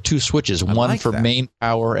Kindle, there were 2 switches, one for main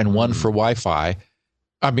power and one for Wi-Fi.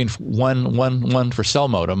 One for cell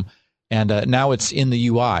modem, and now it's in the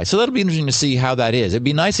UI. So that'll be interesting to see how that is. It'd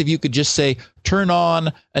be nice if you could just say turn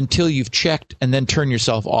on until you've checked, and then turn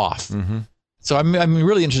yourself off. Mm-hmm. So I'm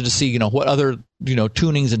really interested to see what other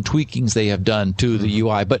tunings and tweakings they have done to the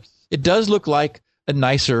UI. But it does look like a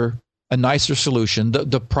nicer solution.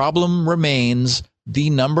 The problem remains,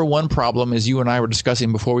 the number one problem, as you and I were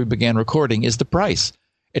discussing before we began recording, is the price.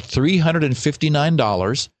 At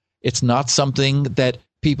 $359, it's not something that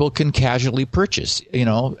people can casually purchase.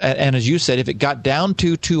 And as you said, if it got down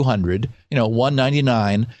to $200,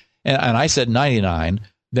 $199, and I said $99.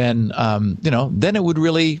 Then then it would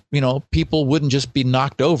really, people wouldn't just be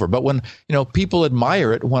knocked over. But when, people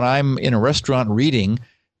admire it when I'm in a restaurant reading,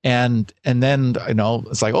 and then,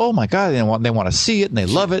 it's like, oh my God, they want to see it and they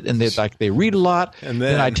love it and they read a lot. And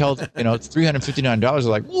then I tell them, it's $359. They're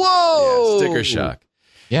like, whoa, yeah, sticker shock.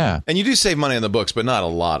 Yeah. And you do save money on the books, but not a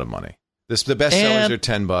lot of money. The best sellers are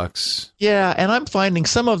 $10. Yeah, and I'm finding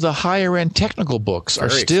some of the higher end technical books are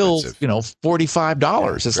still, expensive. $45.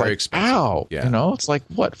 Yeah, it's very like, expensive. ow, Yeah. it's like,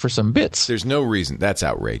 what, for some bits? There's no reason. That's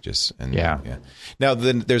outrageous. And yeah. Now,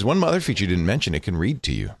 then there's one other feature you didn't mention. It can read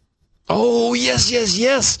to you. Oh,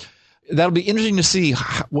 yes. That'll be interesting to see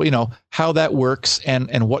how that works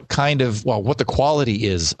and what kind of, what the quality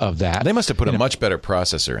is of that. They must have put a much better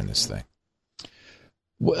processor in this thing.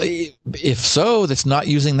 Well, if so, that's not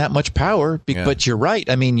using that much power. But you're right.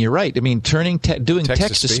 Doing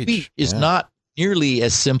text to speech is not nearly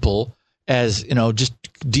as simple as just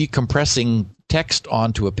decompressing text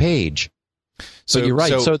onto a page. So you're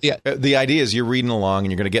right. So the idea is you're reading along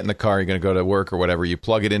and you're going to get in the car, you're going to go to work or whatever. You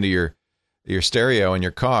plug it into your stereo in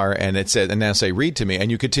your car, and it said, and now say read to me,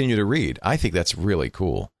 and you continue to read. I think that's really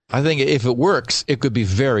cool. I think if it works, it could be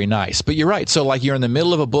very nice. But you're right. So you're in the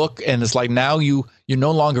middle of a book, and it's like now you're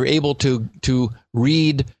no longer able to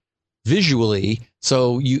read visually.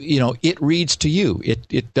 So it reads to you.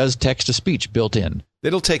 It does text to speech built in.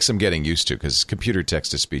 It'll take some getting used to because computer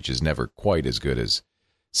text to speech is never quite as good as,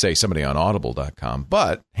 say, somebody on Audible.com,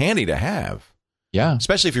 but handy to have. Yeah,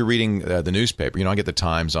 especially if you're reading the newspaper. I get the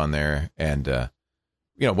Times on there, and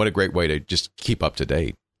what a great way to just keep up to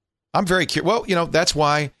date. I'm very curious. Well, that's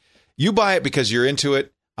why. You buy it because you're into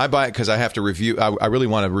it. I buy it because I have to review. I really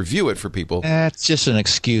want to review it for people. That's just an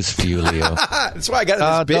excuse for you, Leo. That's why I got in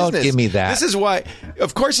this business. Don't give me that. This is why.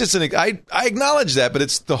 Of course, I acknowledge that, but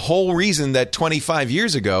it's the whole reason that 25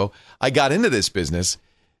 years ago I got into this business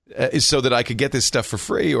is so that I could get this stuff for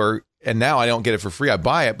free. And now I don't get it for free. I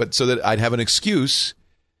buy it, but so that I'd have an excuse,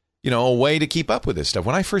 a way to keep up with this stuff.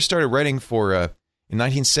 When I first started writing for in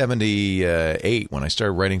 1978, when I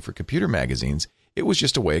started writing for computer magazines, it was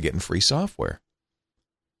just a way of getting free software.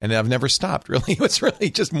 And I've never stopped, really. It's really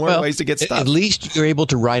just more ways to get stuff. At least you're able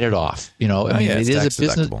to write it off. I mean, it is a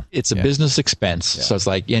business. It's a business expense. Yeah. So it's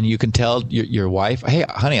like, and you can tell your wife, hey,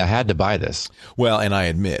 honey, I had to buy this. Well, and I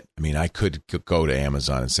admit, I could go to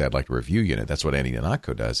Amazon and say I'd like to review unit. That's what Andy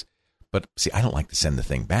Donatko does. But see, I don't like to send the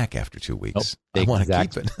thing back after 2 weeks. I want to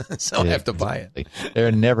keep it, so I have to buy it.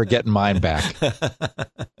 They're never getting mine back.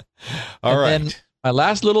 All right. Then my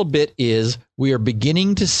last little bit is we are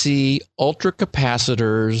beginning to see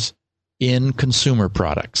ultracapacitors in consumer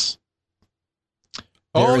products.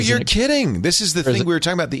 You're kidding. This is the thing we were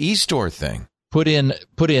talking about, the e-store thing. Put in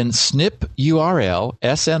snip URL,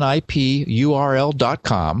 SNIP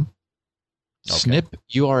URL.com, snip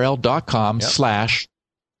URL.com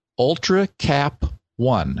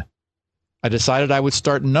 /UltraCap1. I decided I would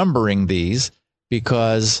start numbering these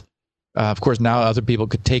because, of course, now other people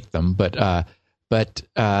could take them, but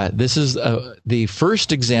this is the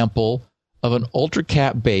first example of an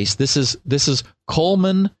ultracap base. This is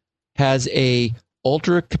Coleman has a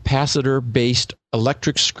ultracapacitor based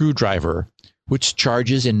electric screwdriver which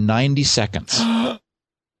charges in 90 seconds.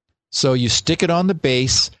 So you stick it on the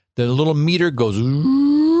base, the little meter goes,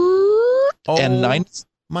 and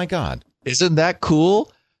my God, isn't that cool?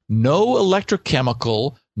 No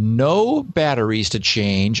electrochemical, no batteries to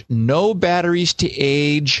change, no batteries to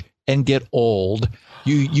age and get old.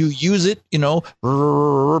 You use it, being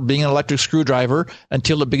an electric screwdriver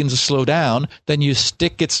until it begins to slow down. Then you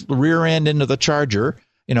stick its rear end into the charger,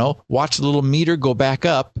 watch the little meter go back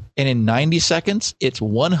up. And in 90 seconds, it's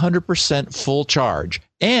 100% full charge.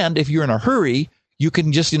 And if you're in a hurry, you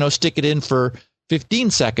can just, stick it in for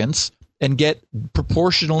 15 seconds and get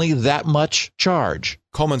proportionally that much charge.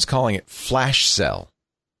 Coleman's calling it flash cell.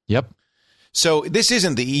 Yep. So this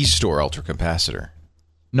isn't the e-store ultracapacitor.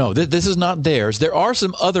 No, this is not theirs. There are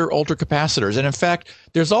some other ultracapacitors. And in fact,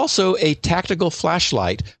 there's also a tactical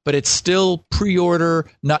flashlight, but it's still pre-order,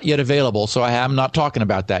 not yet available. So I am not talking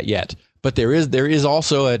about that yet. But there is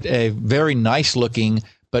also a very nice looking,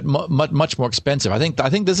 but much more expensive. I think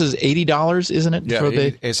this is $80, isn't it? Yeah,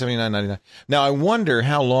 $79.99. Now I wonder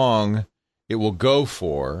how long it will go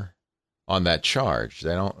for on that charge.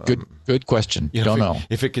 They don't. Good question. Don't know.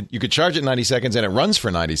 If you could charge it 90 seconds and it runs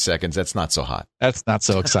for 90 seconds, that's not so hot. That's not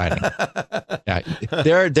so exciting. Yeah,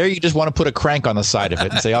 there you just want to put a crank on the side of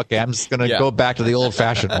it and say, okay, I'm just going to go back to the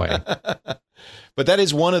old-fashioned way. But that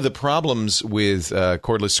is one of the problems with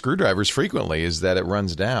cordless screwdrivers frequently is that it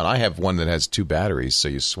runs down. I have one that has 2 batteries, so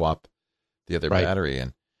you swap the other battery.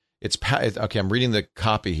 And it's okay, I'm reading the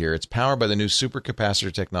copy here. It's powered by the new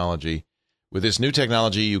supercapacitor technology. With this new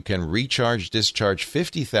technology, you can recharge, discharge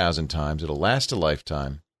 50,000 times. It'll last a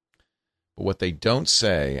lifetime. But what they don't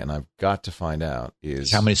say, and I've got to find out,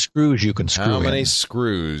 is how many screws you can screw How many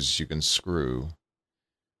screws you can screw.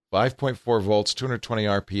 5.4 volts, 220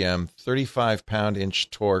 RPM, 35 pound-inch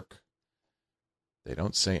torque. They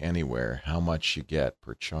don't say anywhere how much you get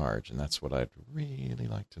per charge, and that's what I'd really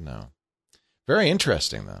like to know. Very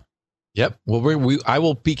interesting, though. Yep. Well, I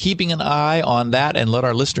will be keeping an eye on that and let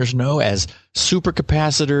our listeners know as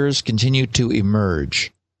supercapacitors continue to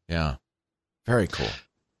emerge. Yeah. Very cool.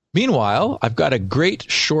 Meanwhile, I've got a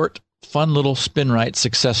great, short, fun little SpinRite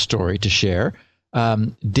success story to share.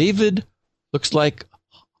 David looks like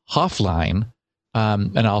Hoffline,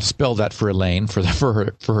 and I'll spell that for Elaine for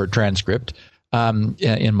her transcript.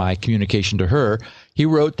 In my communication to her, he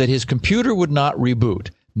wrote that his computer would not reboot,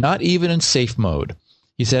 not even in safe mode.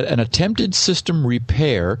 He said an attempted system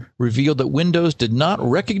repair revealed that Windows did not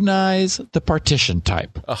recognize the partition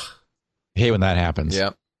type. Ugh. I hate when that happens.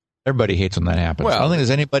 Yep. Everybody hates when that happens. Well, I don't think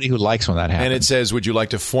there's anybody who likes when that happens. And it says, would you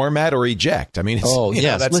like to format or eject? I mean,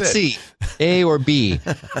 yes. Let's see. A or B.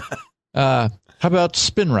 How about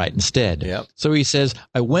SpinRite instead? Yep. So he says,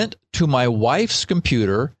 I went to my wife's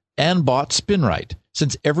computer and bought SpinRite,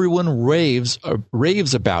 since everyone raves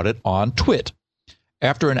about it on Twit.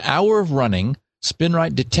 After an hour of running,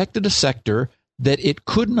 SpinRite detected a sector that it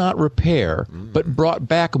could not repair, but brought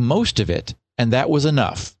back most of it, and that was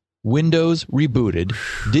enough. Windows rebooted,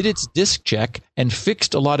 did its disk check, and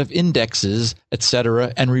fixed a lot of indexes,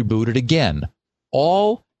 etc., and rebooted again.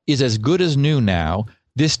 All is as good as new now.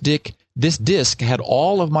 This disk had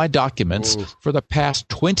all of my documents for the past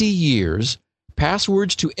 20 years,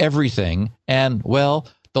 passwords to everything, and, well,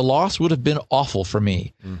 the loss would have been awful for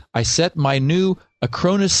me. I set my new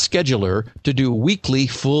Acronis scheduler to do weekly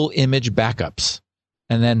full image backups.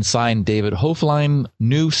 And then signed David Hoflein,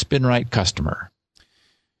 new SpinRite customer.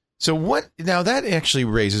 So now that actually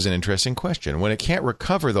raises an interesting question. When it can't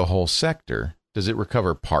recover the whole sector, does it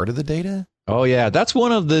recover part of the data? Oh, yeah. That's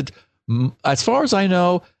one of as far as I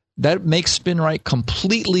know, that makes SpinRite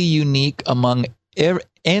completely unique among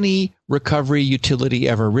any recovery utility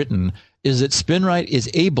ever written is that SpinRite is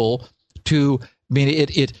able to,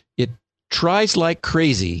 it tries like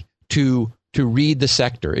crazy to read the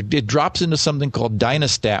sector. It drops into something called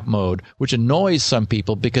dynastat mode, which annoys some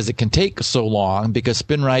people because it can take so long, because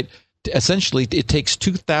SpinRite, essentially, it takes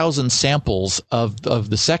 2,000 samples of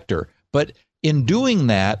the sector. But in doing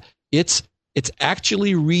that, it's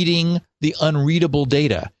actually reading the unreadable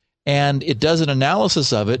data. And it does an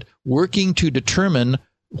analysis of it, working to determine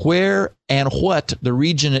where and what the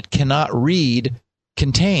region it cannot read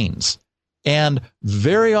contains. And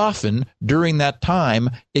very often during that time,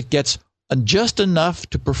 it gets just enough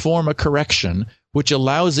to perform a correction, which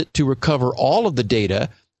allows it to recover all of the data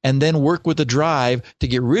and then work with the drive to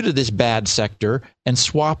get rid of this bad sector and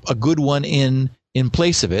swap a good one in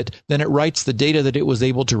place of it. Then it writes the data that it was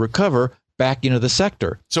able to recover back into the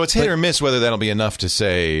sector. So it's hit or miss whether that'll be enough to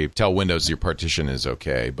say, tell Windows your partition is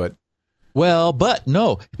okay, but... Well, but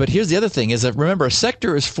no. But here's the other thing, is that, remember, a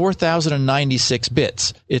sector is 4,096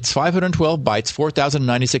 bits. It's 512 bytes,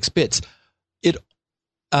 4,096 bits. It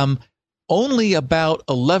only about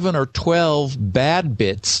 11 or 12 bad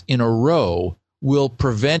bits in a row will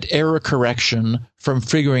prevent error correction from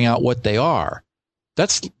figuring out what they are.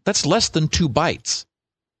 That's less than 2 bytes.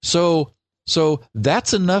 So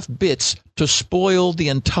that's enough bits to spoil the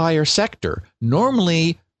entire sector.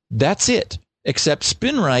 Normally, that's it. Except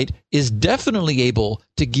SpinRite is definitely able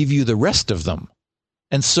to give you the rest of them.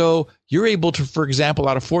 And so you're able to, for example,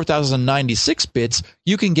 out of 4,096 bits,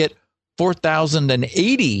 you can get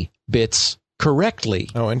 4,080 bits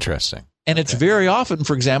correctly. Oh, interesting. And it's very often,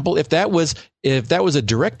 for example, if that was a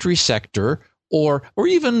directory sector or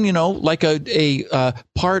even, like a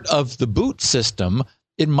part of the boot system,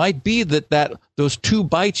 it might be that those 2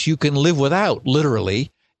 bytes you can live without,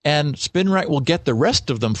 literally. And SpinRite will get the rest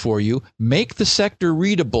of them for you, make the sector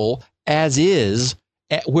readable as is,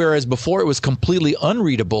 whereas before it was completely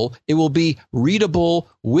unreadable. It will be readable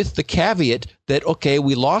with the caveat that, okay,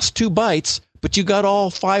 we lost 2 bytes, but you got all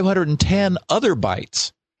 510 other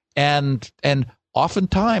bytes. And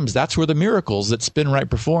oftentimes that's where the miracles that SpinRite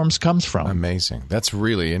performs comes from. Amazing. That's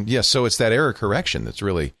really, and yes, so it's that error correction that's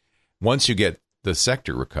really, once you get the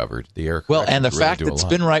sector recovered, the error correction. Well, and the fact that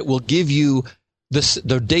SpinRite will give you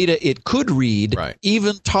the data it could read, right,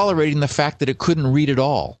 even tolerating the fact that it couldn't read at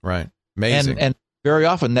all. Right. Amazing. And very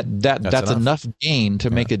often that's enough gain to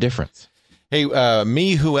make a difference. Hey,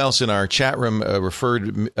 me, who else in our chat room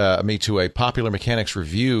referred me to a Popular Mechanics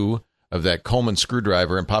review of that Coleman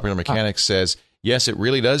screwdriver, and Popular Mechanics says, yes, it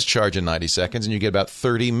really does charge in 90 seconds, and you get about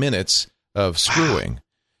 30 minutes of screwing. Wow.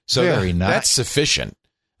 So that's sufficient.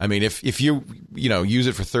 I mean, if you use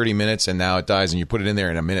it for 30 minutes and now it dies and you put it in there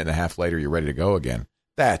and a minute and a half later you're ready to go again,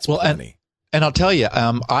 that's plenty. And I'll tell you,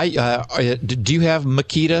 do you have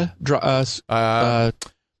Makita?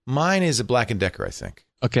 Mine is a Black & Decker, I think.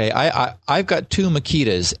 Okay, I've got 2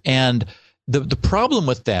 Makitas, and the problem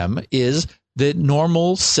with them is the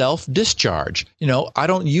normal self-discharge. I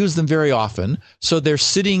don't use them very often, so they're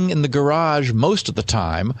sitting in the garage most of the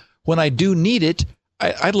time. When I do need it,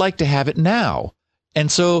 I'd like to have it now. And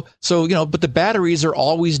so, but the batteries are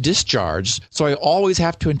always discharged, so I always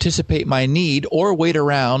have to anticipate my need or wait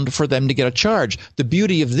around for them to get a charge. The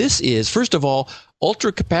beauty of this is, first of all,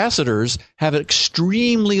 ultracapacitors have an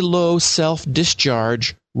extremely low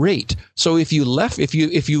self-discharge rate. So if you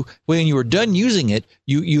when you were done using it,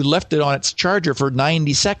 you left it on its charger for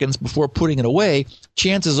 90 seconds before putting it away,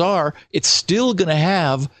 chances are it's still going to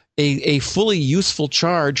have a fully useful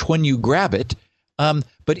charge when you grab it.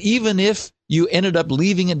 But even if you ended up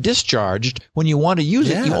leaving it discharged, when you want to use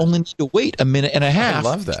it, you only need to wait a minute and a half. I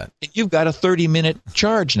love that. And you've got a 30-minute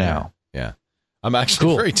charge now. Yeah. I'm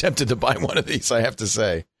actually very tempted to buy one of these, I have to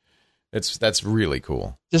say. That's really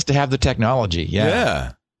cool. Just to have the technology,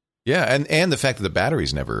 Yeah. And the fact that the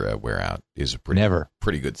batteries never wear out is a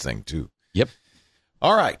pretty good thing, too. Yep.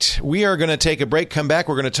 All right. We are going to take a break, come back.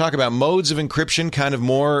 We're going to talk about modes of encryption, kind of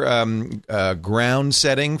more ground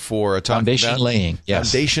setting for foundation laying.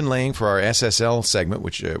 Yes. Foundation laying for our SSL segment,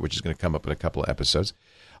 which is going to come up in a couple of episodes.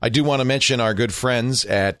 I do want to mention our good friends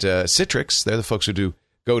at Citrix. They're the folks who do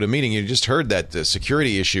GoToMeeting. You just heard that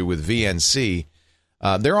security issue with VNC.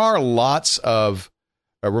 There are lots of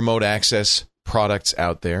remote access products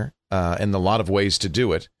out there and a lot of ways to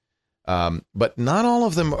do it. But not all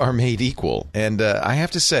of them are made equal. And I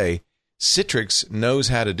have to say, Citrix knows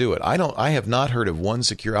how to do it. I have not heard of one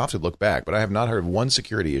secure, I'll have to look back, but I have not heard of one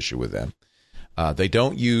security issue with them. They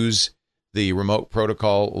don't use the remote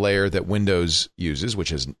protocol layer that Windows uses, which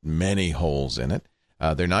has many holes in it.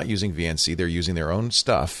 They're not using VNC. They're using their own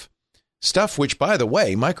stuff which, by the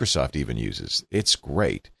way, Microsoft even uses. It's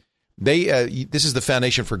great. This is the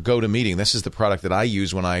foundation for GoToMeeting. This is the product that I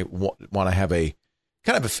use when I want to have a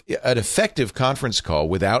kind of an effective conference call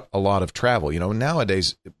without a lot of travel.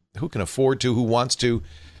 Nowadays, who can afford to, who wants to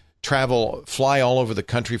travel, fly all over the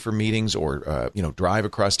country for meetings, or drive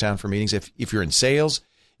across town for meetings? If you're in sales,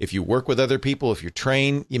 if you work with other people, if you're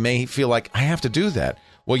trained, you may feel like I have to do that.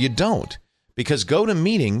 Well, you don't, because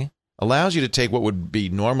GoToMeeting allows you to take what would be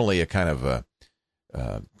normally a kind of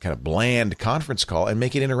bland conference call and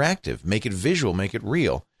make it interactive, make it visual, make it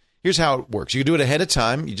real. Here's how it works. You can do it ahead of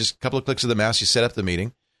time. You just a couple of clicks of the mouse, you set up the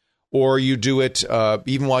meeting, or you do it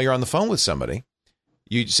even while you're on the phone with somebody.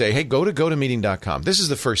 You say, hey, go to GoToMeeting.com. This is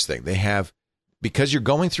the first thing they have. Because you're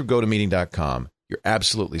going through GoToMeeting.com, you're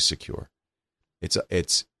absolutely secure.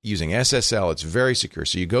 It's using SSL. It's very secure.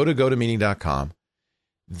 So you go to GoToMeeting.com.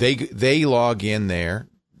 They log in there.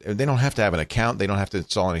 They don't have to have an account. They don't have to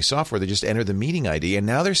install any software. They just enter the meeting ID, and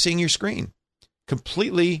now they're seeing your screen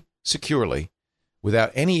completely securely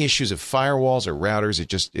without any issues of firewalls or routers.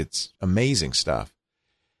 It's amazing stuff.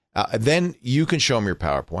 Then you can show them your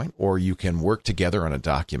PowerPoint, or you can work together on a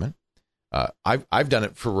document. I've done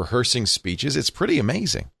it for rehearsing speeches. It's pretty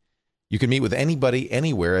amazing. You can meet with anybody,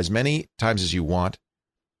 anywhere, as many times as you want,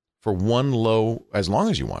 as long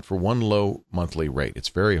as you want, for one low monthly rate. It's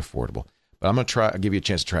very affordable. But I'm going to give you a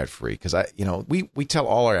chance to try it free, because we tell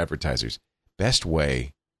all our advertisers, best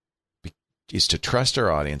way is to trust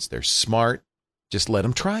our audience. They're smart. Just let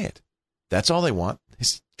them try it. That's all they want.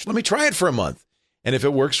 Let me try it for a month. And if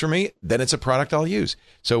it works for me, then it's a product I'll use.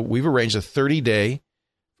 So we've arranged a 30-day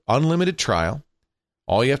unlimited trial.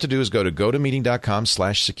 All you have to do is go to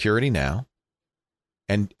GoToMeeting.com/securitynow.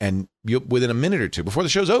 And within a minute or two, before the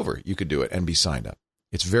show's over, you could do it and be signed up.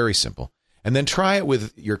 It's very simple. And then try it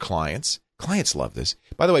with your clients. Clients love this.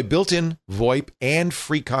 By the way, built-in VoIP and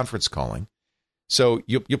free conference calling. So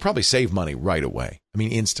you'll probably save money right away. I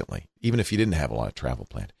mean, instantly, even if you didn't have a lot of travel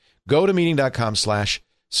planned.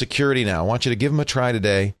 GoToMeeting.com/securitynow. I want you to give them a try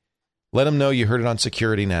today. Let them know you heard it on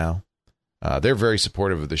Security Now. They're very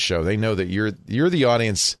supportive of the show. They know that you're the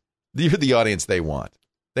audience. You're the audience they want.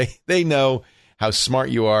 They know how smart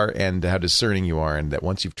you are and how discerning you are, and that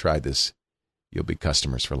once you've tried this, you'll be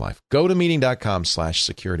customers for life.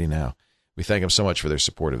 GoToMeeting.com/securitynow. We thank them so much for their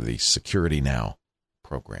support of the Security Now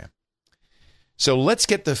program. So let's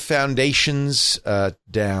get the foundations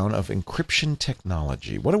down of encryption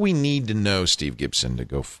technology. What do we need to know, Steve Gibson, to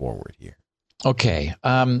go forward here? Okay.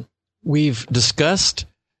 We've discussed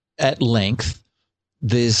at length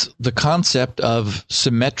the concept of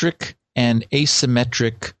symmetric and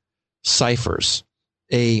asymmetric ciphers.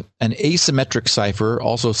 An asymmetric cipher,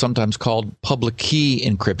 also sometimes called public key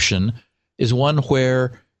encryption, is one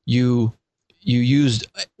where you used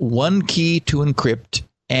one key to encrypt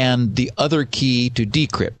and the other key to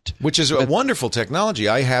decrypt. Which is a wonderful technology.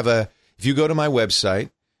 If you go to my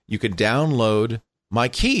website, you could download my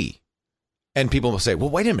key. And people will say,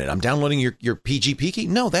 well, wait a minute, I'm downloading your PGP key?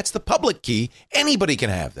 No, that's the public key. Anybody can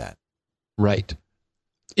have that. Right.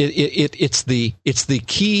 It's the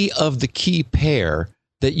key of the key pair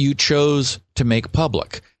that you chose to make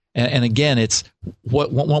public. And again, it's one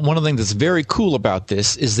of the things that's very cool about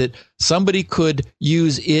this is that somebody could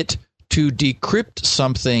use it to decrypt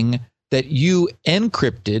something that you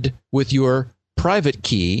encrypted with your private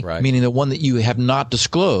key, right, meaning the one that you have not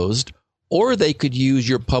disclosed, or they could use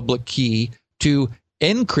your public key to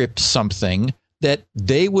encrypt something that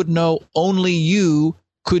they would know only you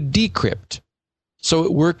could decrypt. So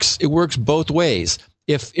it works both ways.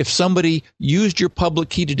 If somebody used your public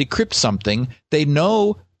key to decrypt something, they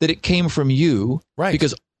know that it came from you, right,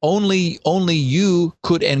 because only you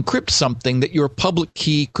could encrypt something that your public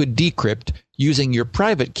key could decrypt using your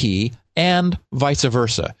private key, and vice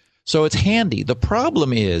versa. So it's handy. The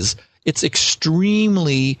problem is it's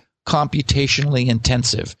extremely computationally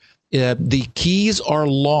intensive. The keys are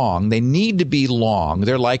long. They need to be long.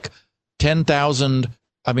 They're like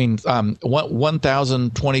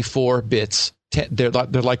 1024 bits. They're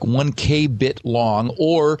like 1K bit long,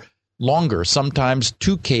 or longer, sometimes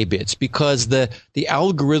 2K bits, because the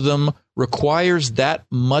algorithm requires that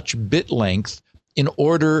much bit length in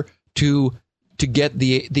order to get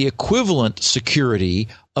the equivalent security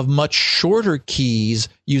of much shorter keys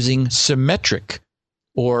using symmetric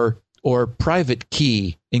or private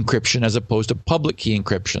key encryption as opposed to public key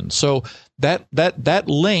encryption. So that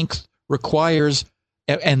length requires,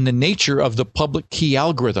 and the nature of the public key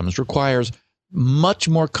algorithms requires much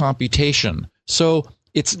more computation. So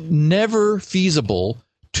it's never feasible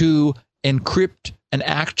to encrypt an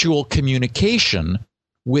actual communication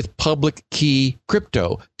with public key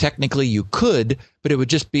crypto. Technically you could, but it would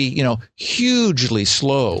just be, hugely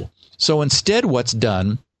slow. So instead what's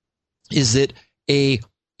done is that a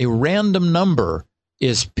random number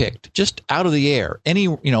is picked just out of the air.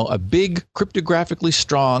 A big, cryptographically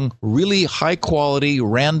strong, really high quality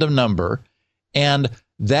random number, and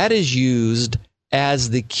that is used as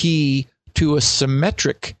the key to a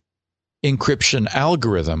symmetric encryption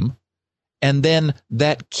algorithm. And then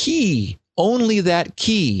that key, only that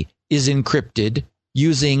key, is encrypted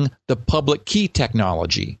using the public key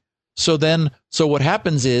technology. So what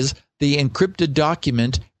happens is the encrypted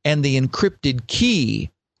document and the encrypted key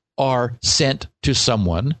are sent to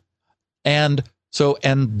someone, and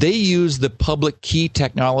they use the public key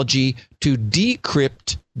technology to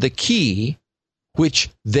decrypt the key, which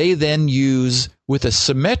they then use with a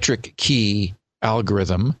symmetric key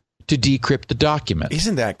algorithm to decrypt the document.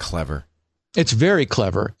 Isn't that clever? It's very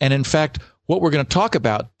clever. And in fact, what we're going to talk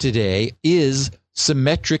about today is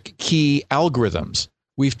symmetric key algorithms.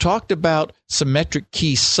 We've talked about symmetric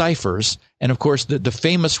key ciphers, and of course, the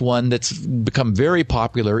famous one that's become very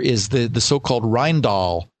popular is the so-called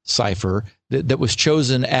Reindahl cipher that was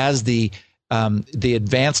chosen as the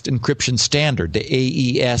advanced encryption standard, the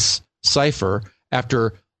AES cipher,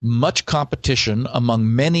 after much competition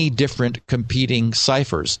among many different competing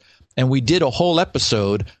ciphers. And we did a whole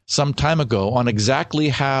episode some time ago on exactly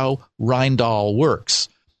how Reindahl works,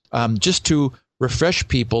 just to refresh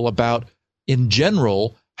people about, in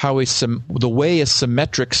general, how the way a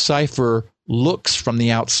symmetric cipher looks from the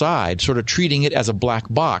outside, sort of treating it as a black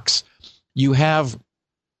box. You have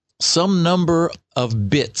some number of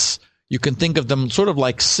bits. You can think of them sort of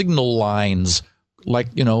like signal lines,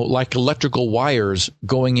 like electrical wires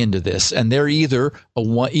going into this, and they're either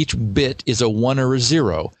each bit is a 1 or a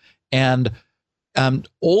 0. And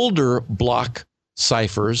older block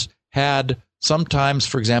ciphers had sometimes,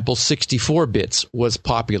 for example, 64 bits was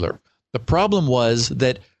popular. The problem was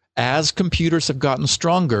that as computers have gotten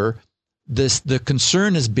stronger, the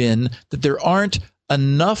concern has been that there aren't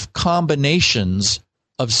enough combinations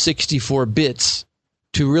of 64 bits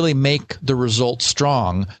to really make the result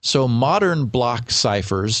strong. So modern block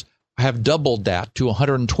ciphers have doubled that to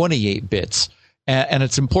 128 bits. And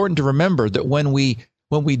it's important to remember that when we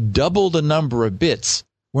double the number of bits,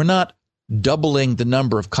 we're not doubling the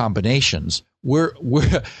number of combinations. We're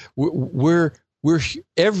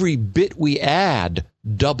every bit we add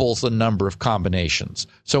doubles the number of combinations.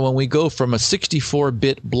 So when we go from a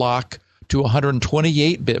 64-bit block to a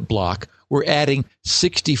 128-bit block, we're adding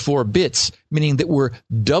 64 bits, meaning that we're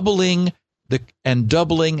doubling the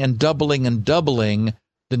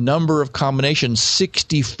number of combinations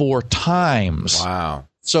 64 times. Wow.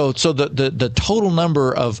 So the total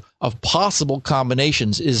number of possible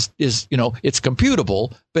combinations is it's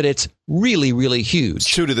computable, but it's really, really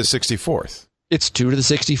huge. 2 to the 64th. It's 2 to the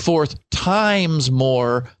 64th times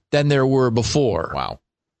more than there were before. Wow.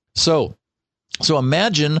 So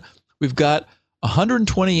imagine we've got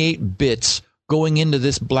 128 bits going into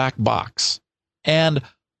this black box, and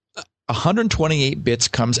 128 bits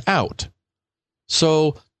comes out.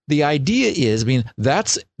 So the idea is,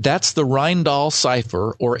 that's the Reindahl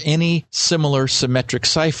cipher or any similar symmetric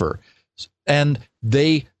cipher. And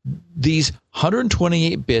these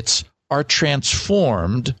 128 bits are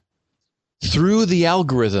transformed through the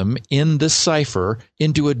algorithm in this cipher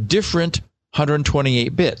into a different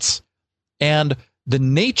 128 bits. And the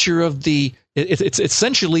nature of it's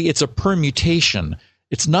essentially a permutation.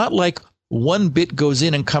 It's not like one bit goes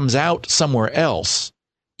in and comes out somewhere else.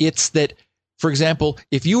 It's that, for example,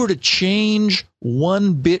 if you were to change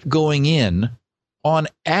one bit going in, on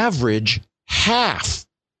average, half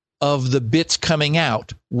of the bits coming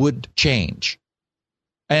out would change.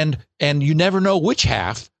 And you never know which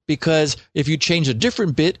half, because if you change a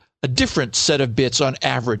different bit, a different set of bits on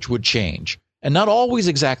average would change. And not always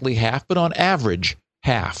exactly half, but on average,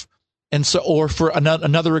 half. And so, or for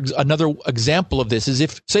another example of this is,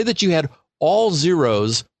 if, say that you had all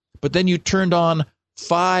zeros, but then you turned on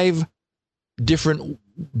 5 different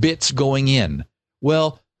bits going in.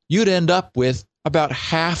 Well, you'd end up with about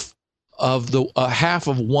half of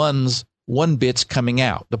one bits coming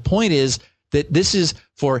out. The point is that this is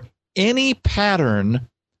for any pattern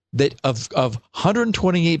that of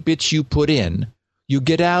 128 bits you put in, you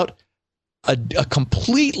get out a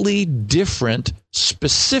completely different,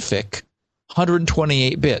 specific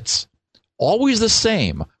 128 bits. Always the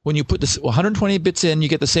same. When you put this 128 bits in, you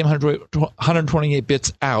get the same 128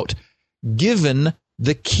 bits out, given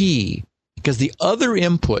the key. Because the other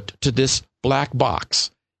input to this black box,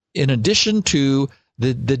 in addition to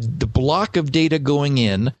the block of data going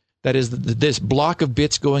in, that is this block of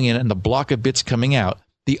bits going in and the block of bits coming out,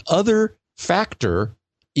 the other factor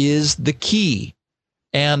is the key.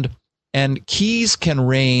 And keys can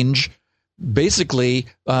range basically,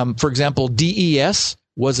 for example, DES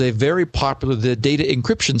was a very popular, the data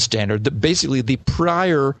encryption standard, that basically the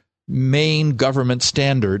prior main government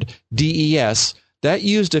standard, DES, that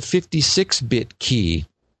used a 56-bit key.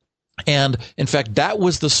 And in fact, that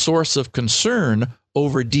was the source of concern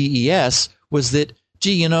over DES, was that,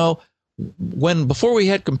 before we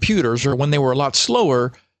had computers, or when they were a lot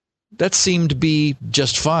slower, that seemed to be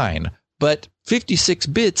just fine. But 56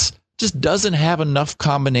 bits just doesn't have enough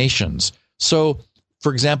combinations. So,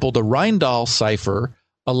 for example, the Rheindahl cipher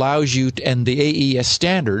allows you, and the AES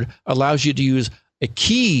standard allows you to use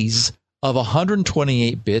keys of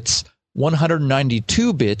 128 bits,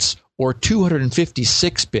 192 bits, or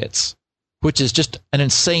 256 bits, which is just an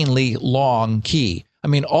insanely long key. I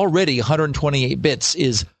mean, already 128 bits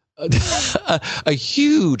is a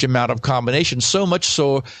huge amount of combinations. So much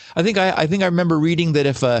so, I think I remember reading that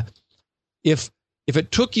if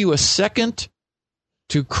it took you a second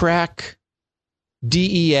to crack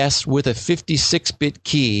DES with a 56-bit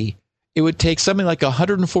key, it would take something like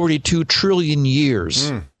 142 trillion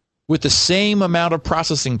years with the same amount of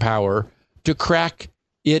processing power to crack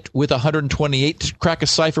it with 128, to crack a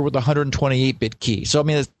cipher with a 128-bit key. So I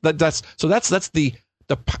mean, that's the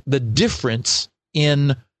difference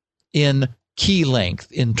in key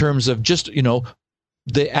length in terms of just,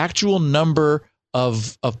 the actual number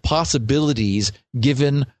of possibilities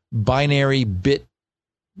given binary bit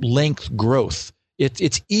length growth.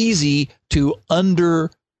 It's easy to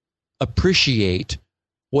underappreciate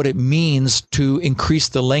what it means to increase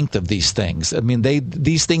the length of these things. I mean,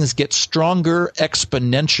 these things get stronger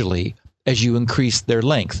exponentially as you increase their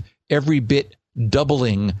length, every bit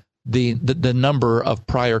doubling the number of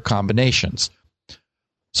prior combinations.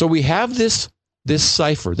 So we have this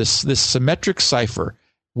cipher, this symmetric cipher.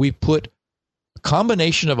 We put a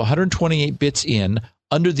combination of 128 bits in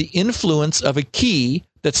under the influence of a key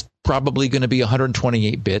that's probably going to be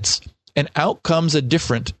 128 bits, and out comes a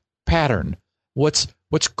different pattern. What's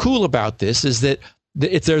cool about this is that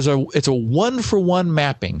it's a one-for-one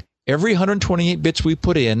mapping. Every 128 bits we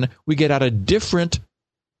put in, we get out a different,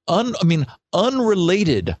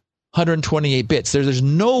 unrelated 128 bits. There's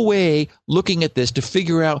no way looking at this to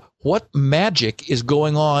figure out what magic is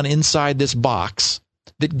going on inside this box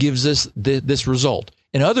that gives us this result.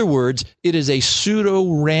 In other words, it is a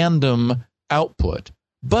pseudo-random output,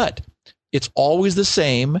 but it's always the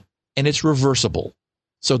same and it's reversible.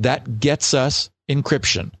 So that gets us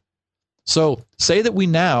encryption. So say that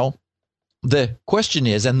the question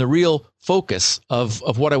is, and the real focus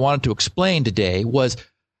of what I wanted to explain today was,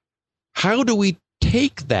 how do we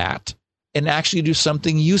take that and actually do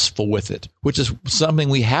something useful with it, which is something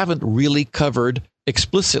we haven't really covered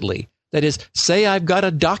explicitly. That is, say I've got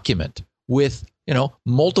a document with,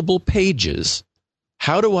 multiple pages.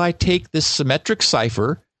 How do I take this symmetric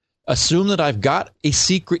cipher, assume that I've got a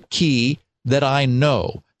secret key that I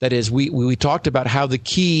know? That is, we talked about how the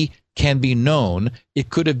key can be known. It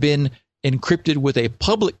could have been encrypted with a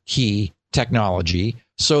public key technology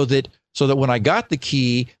so that when I got the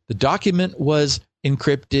key, the document was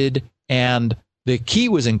encrypted and the key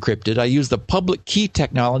was encrypted. I used the public key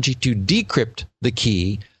technology to decrypt the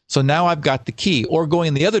key. So now I've got the key. Or going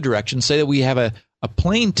in the other direction, say that we have a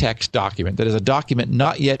plain text document that is a document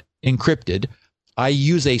not yet encrypted. I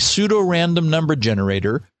use a pseudo-random number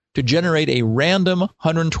generator to generate a random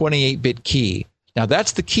 128-bit key. Now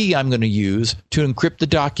that's the key I'm going to use to encrypt the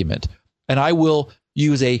document. And I will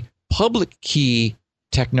use a public key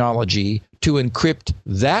technology to encrypt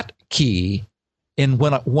that key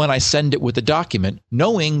when I send it with the document,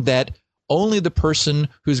 knowing that only the person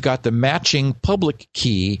who's got the matching public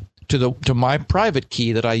key to my private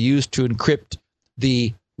key that I used to encrypt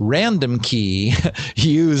the random key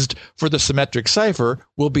used for the symmetric cipher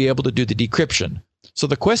will be able to do the decryption. So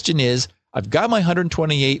the question is, I've got my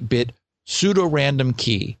 128-bit pseudo-random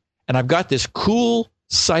key, and I've got this cool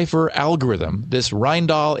cipher algorithm, this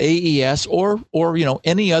Rheindahl AES or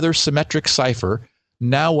any other symmetric cipher.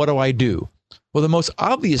 Now what do? Well, the most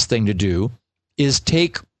obvious thing to do is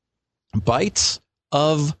take bytes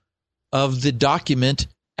of the document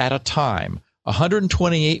at a time.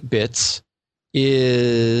 128 bits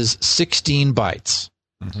is 16 bytes.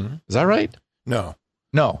 Mm-hmm. Is that right? No.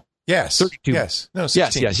 Yes. 32. Yes. No,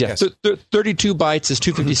 16. Yes. 32 bytes is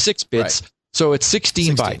 256 bits, right. So it's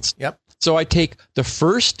 16 bytes. Yep. So I take the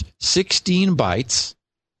first 16 bytes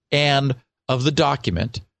of the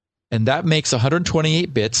document, and that makes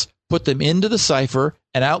 128 bits, put them into the cipher,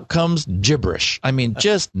 and out comes gibberish. I mean,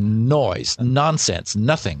 just noise, nonsense,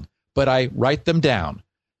 nothing. But I write them down.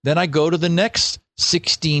 Then I go to the next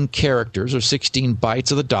 16 characters or 16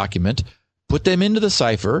 bytes of the document, put them into the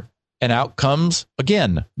cipher, and out comes,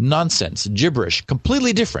 again, nonsense, gibberish,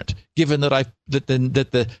 completely different, given that that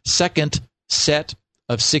the second set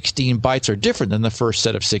of 16 bytes are different than the first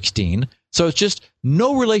set of 16. So it's just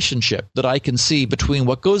no relationship that I can see between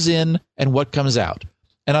what goes in and what comes out.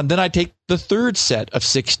 And then I take the third set of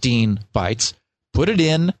 16 bytes, put it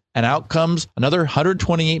in, and out comes another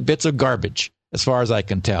 128 bits of garbage, as far as I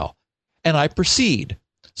can tell. And I proceed.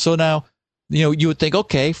 So now, you would think,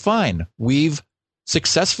 okay, fine, we've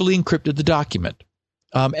successfully encrypted the document.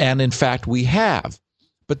 And in fact, we have.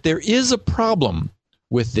 But there is a problem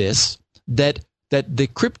with this that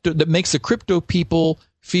makes the crypto people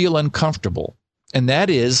feel uncomfortable. And that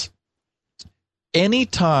is,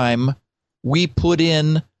 anytime we put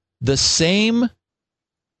in the same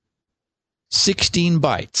 16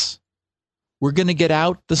 bytes, we're going to get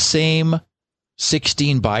out the same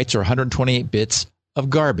 16 bytes or 128 bits of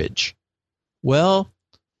garbage. Well,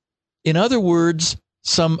 in other words,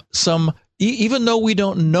 even though we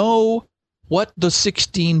don't know what the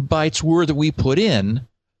 16 bytes were that we put in,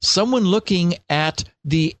 someone looking at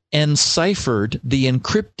the enciphered, the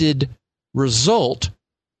encrypted result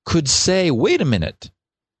could say, wait a minute,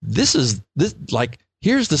 here's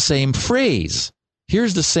the same phrase.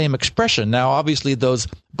 Here's the same expression. Now, obviously, those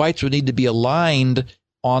bytes would need to be aligned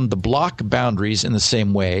on the block boundaries in the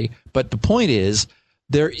same way. But the point is,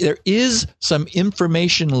 there is some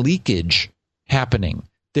information leakage happening.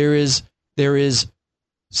 There is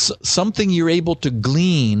something you're able to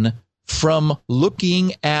glean from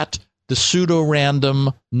looking at the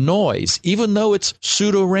pseudo-random noise. Even though it's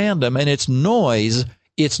pseudo-random and it's noise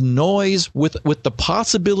with the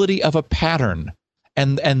possibility of a pattern.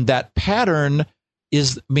 And that pattern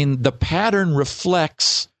the pattern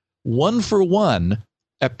reflects one for one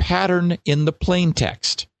a pattern in the plain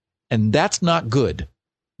text. And that's not good.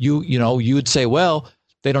 You'd say, well,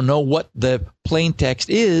 they don't know what the plain text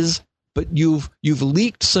is, but you've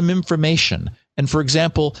leaked some information. And for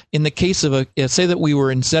example, in the case of say that we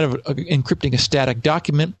were, instead of encrypting a static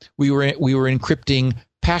document, we were encrypting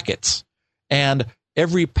packets, and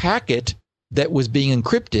every packet that was being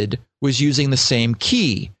encrypted was using the same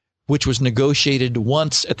key, which was negotiated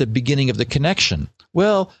once at the beginning of the connection.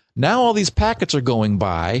 Well, now all these packets are going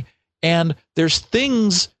by, and there's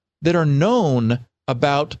things that are known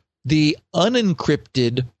about the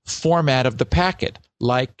unencrypted format of the packet,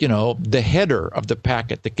 like, the header of the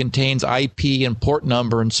packet that contains IP and port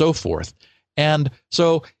number and so forth. And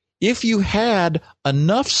so if you had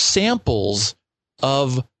enough samples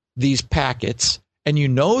of these packets, and you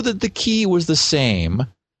know that the key was the same,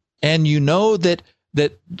 and you know that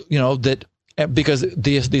because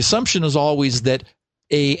the assumption is always that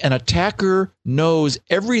an attacker knows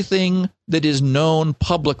everything that is known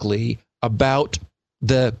publicly about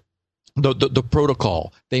the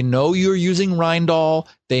protocol. They know you're using Rindall.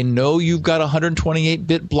 They know you've got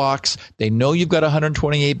 128-bit blocks. They know you've got a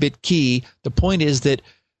 128-bit key. The point is that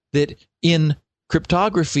in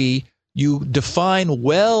cryptography, you define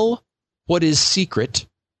well what is secret,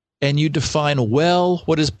 and you define well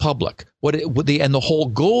what is public. And the whole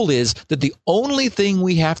goal is that the only thing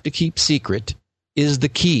we have to keep secret is the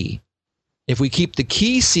key. If we keep the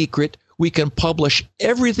key secret, we can publish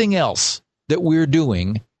everything else that we're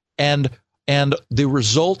doing, and the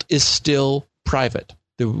result is still private.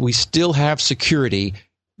 We still have security,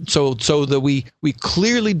 so that we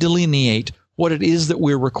clearly delineate what it is that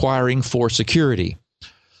we're requiring for security.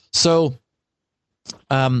 So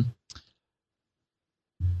the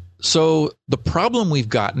problem we've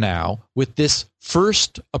got now with this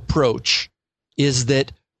first approach is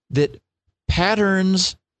that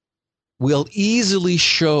patterns will easily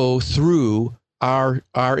show through our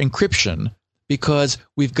encryption, because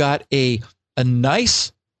we've got a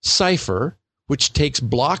nice cipher which takes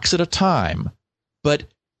blocks at a time, but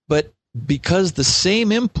because the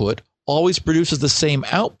same input always produces the same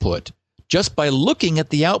output, just by looking at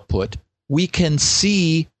the output, we can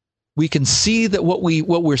see that what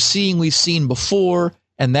we're seeing we've seen before,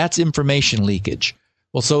 and that's information leakage.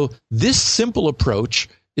 Well, so this simple approach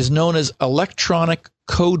is known as electronic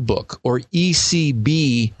codebook, or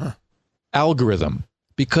ECB algorithm,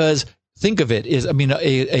 because think of it as,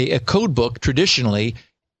 a code book traditionally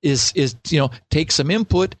is take some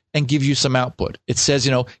input and give you some output. It says,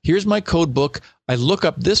 here's my code book. I look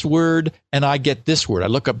up this word and I get this word. I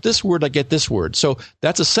look up this word, I get this word. So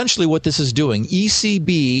that's essentially what this is doing.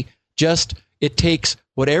 ECB, it takes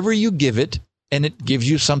whatever you give it and it gives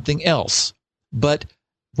you something else. But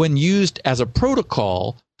when used as a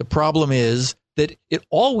protocol, the problem is that it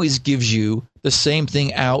always gives you the same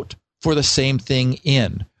thing out for the same thing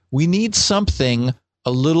in. We need something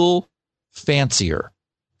a little fancier.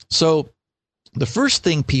 So The first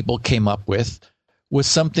thing people came up with was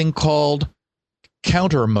something called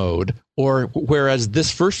counter mode, or whereas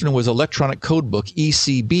this first one was electronic codebook,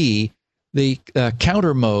 ECB, the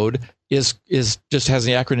counter mode is just has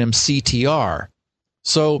the acronym CTR.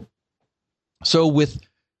 So with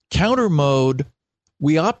counter mode,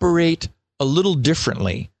 we operate a little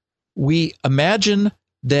differently. We imagine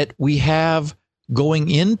that we have going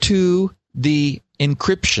into the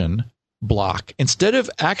encryption block, instead of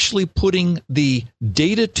actually putting the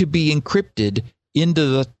data to be encrypted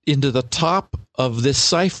into the top of this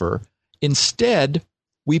cipher, instead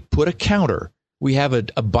we put a counter. We have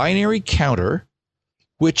a binary counter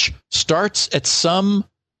which starts at some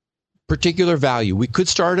particular value. We could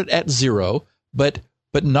start it at 0, but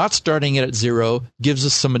not starting it at 0 gives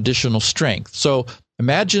us some additional strength. So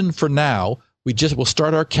imagine for now we'll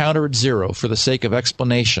start our counter at 0 for the sake of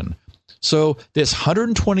explanation. So this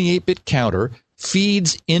 128-bit counter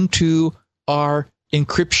feeds into our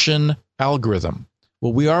encryption algorithm.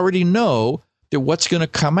 Well, we already know that what's going to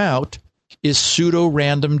come out is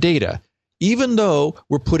pseudo-random data. Even though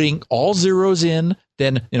we're putting all zeros in,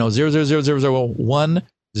 then 00001,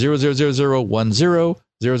 00010,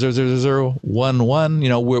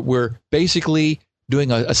 00011, we're basically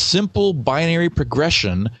doing a simple binary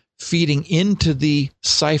progression feeding into the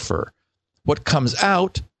cipher. What comes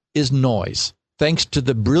out is noise. Thanks to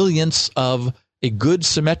the brilliance of a good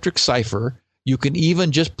symmetric cipher, you can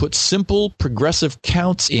even just put simple progressive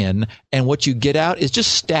counts in, and what you get out is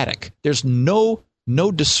just static. There's no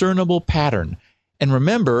discernible pattern. And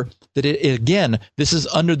remember that, again, this is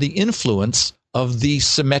under the influence of the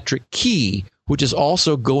symmetric key, which is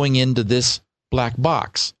also going into this black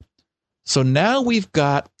box. So now we've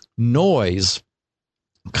got noise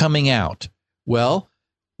coming out. Well,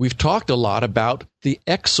 we've talked a lot about the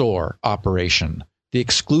XOR operation, the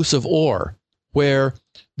exclusive OR, where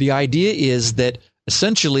the idea is that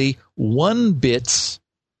essentially 1 bits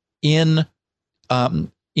in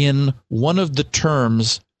one of the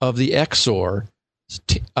terms of the XOR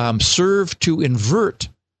serve to invert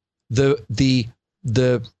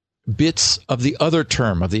the bits of the other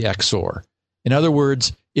term of the XOR. In other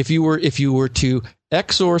words, if you were to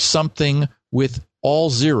XOR something with all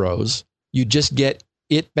zeros, you just get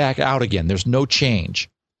it back out again. There's no change.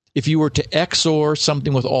 If you were to XOR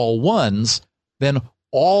something with all ones, then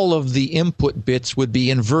all of the input bits would be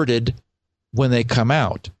inverted when they come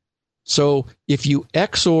out. So if you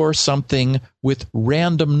XOR something with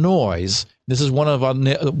random noise, this is one of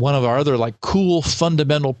our other like cool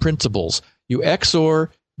fundamental principles. You XOR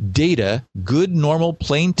data, good normal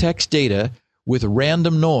plain text data, with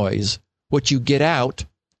random noise. What you get out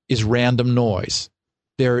is random noise.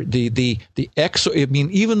 The XOR, I mean,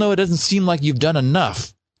 even though it doesn't seem like you've done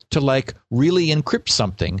enough to like really encrypt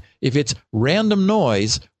something, if it's random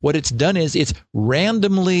noise, what it's done is it's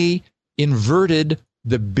randomly inverted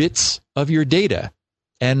the bits of your data.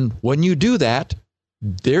 And when you do that,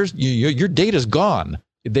 your data's gone.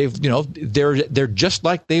 They're just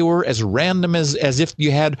like they were, as random as if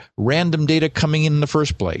you had random data coming in the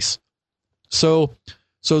first place.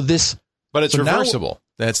 But it's reversible.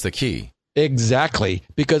 That's the key. Exactly,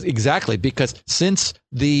 because since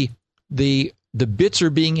the bits are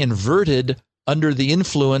being inverted under the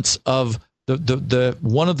influence of the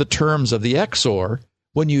one of the terms of the XOR,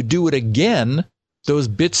 when you do it again, those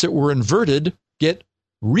bits that were inverted get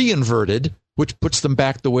reinverted, which puts them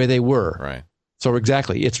back the way they were. Right. So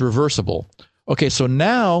exactly, it's reversible. Okay, so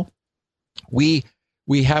now we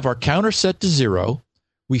have our counter set to 0.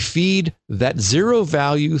 We feed that 0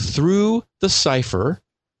 value through the cipher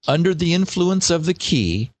under the influence of the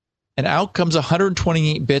key, and out comes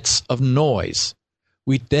 128 bits of noise.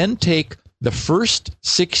 We then take the first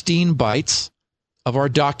 16 bytes of our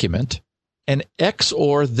document and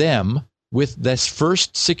XOR them with this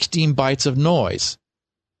first 16 bytes of noise,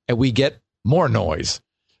 and we get more noise.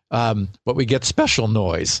 But we get special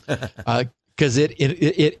noise because it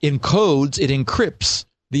encodes, it encrypts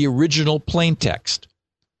the original plain text.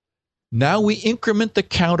 Now we increment the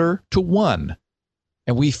counter to 1,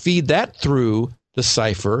 and we feed that through the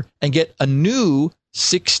cipher and get a new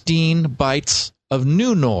 16 bytes of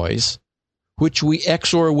new noise, which we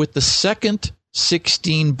XOR with the second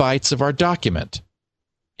 16 bytes of our document.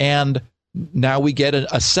 And now we get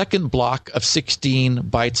a second block of 16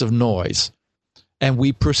 bytes of noise. And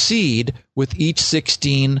we proceed with each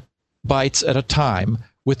 16 bytes at a time,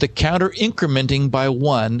 with the counter incrementing by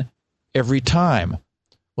 1 every time.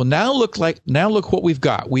 Well, now look what we've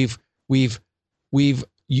got. We're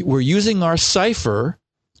using our cipher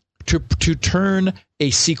to turn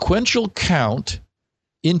a sequential count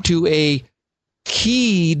into a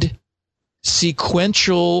keyed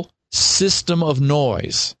sequential system of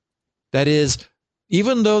noise. That is,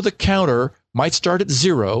 even though the counter might start at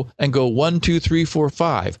 0 and go 1, 2, 3, 4,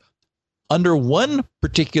 5, under one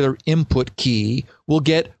particular input key, we'll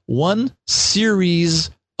get one series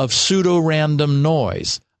of pseudo-random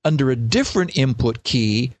noise. Under a different input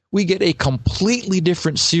key, we get a completely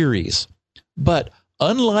different series. But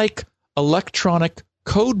unlike electronic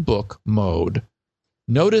codebook mode,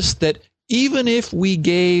 notice that even if we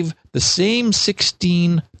gave the same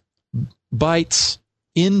 16 bytes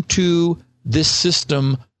into this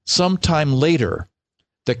system sometime later,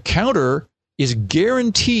 the counter is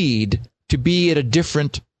guaranteed to be at a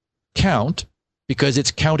different count because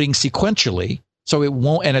it's counting sequentially. So it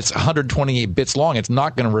won't, and it's 128 bits long. It's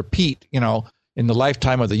not going to repeat, in the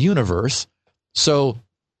lifetime of the universe. So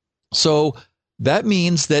that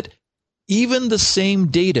means that even the same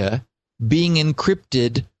data being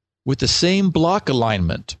encrypted with the same block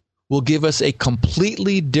alignment will give us a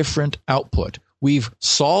completely different output. We've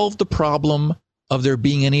solved the problem of there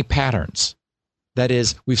being any patterns. That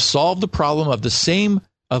is, we've solved the problem of the same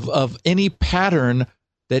of any pattern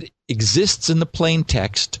that exists in the plain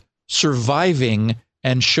text surviving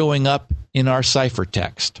and showing up in our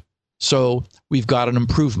ciphertext. So we've got an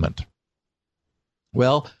improvement.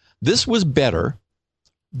 Well, this was better,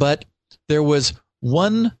 but there was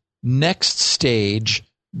one next stage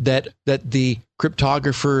that the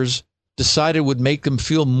cryptographers decided would make them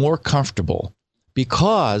feel more comfortable,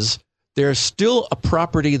 because there's still a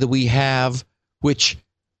property that we have which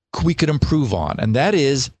we could improve on, and that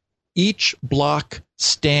is each block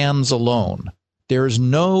stands alone. There is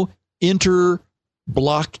no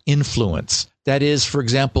inter-block influence. That is, for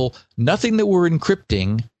example, nothing that we're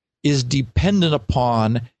encrypting is dependent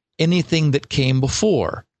upon anything that came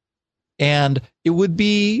before. And it would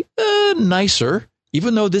be nicer,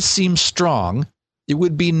 even though this seems strong, it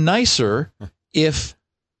would be nicer if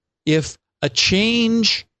a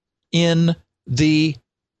change in the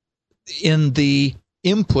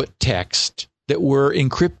input text that we're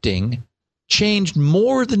encrypting changed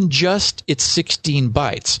more than just its 16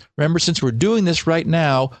 bytes. Remember, since we're doing this right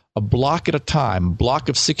now, a block at a time, a block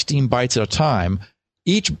of 16 bytes at a time,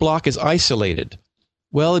 each block is isolated.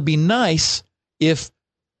 Well, it'd be nice if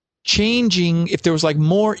there was like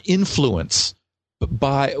more influence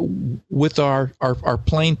with our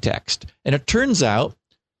plain text. And it turns out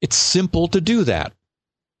it's simple to do that.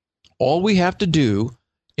 All we have to do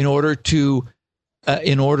in order to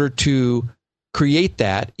create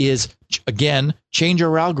that is, again, change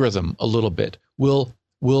our algorithm a little bit. We'll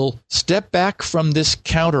step back from this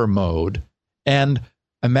counter mode and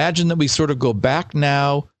imagine that we sort of go back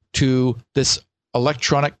now to this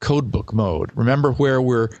electronic codebook mode. Remember, where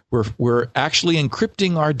we're actually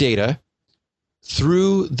encrypting our data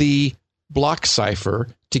through the block cipher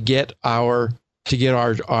to get our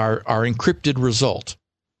encrypted result.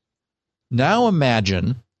 Now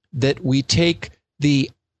imagine that we take the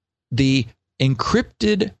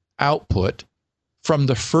encrypted output from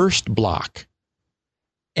the first block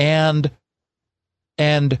and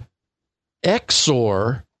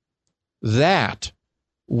XOR that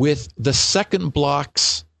with the second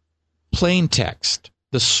block's plain text,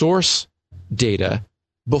 the source data,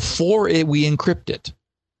 before we encrypt it.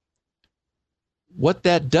 What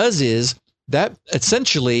that does is that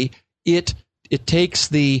essentially it takes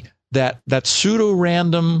that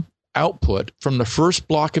pseudo-random output from the first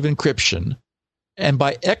block of encryption, and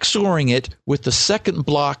by XORing it with the second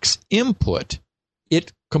block's input,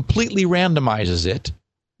 it completely randomizes it,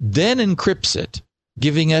 then encrypts it,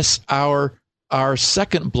 giving us our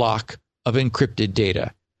second block of encrypted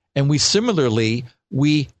data. And we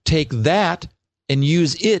take that and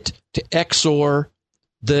use it to XOR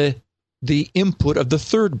the input of the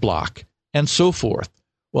third block, and so forth.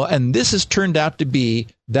 Well, and this has turned out to be,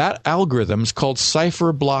 that algorithm is called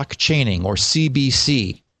cipher block chaining, or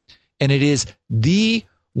CBC. And it is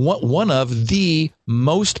one of the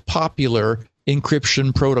most popular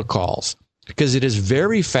encryption protocols, because it is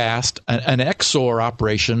very fast. An XOR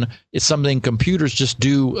operation is something computers just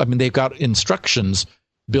do. I mean, they've got instructions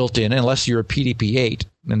built in, unless you're a PDP-8.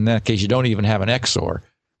 In that case, you don't even have an XOR.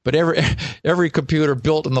 But every computer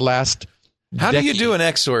built in the last How do you do an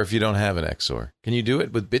XOR if you don't have an XOR? Can you do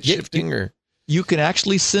it with bit shifting? Or you can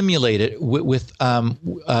actually simulate it with I'm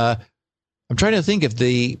trying to think if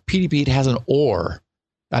the PDP-8 has an OR.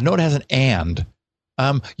 I know it has an AND.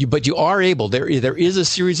 But you are able. There is a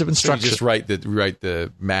series of instructions. So you just write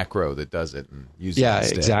the macro that does it and use it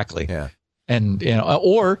instead. Exactly. Yeah. And exactly. I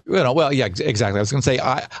was going to say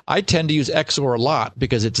I tend to use XOR a lot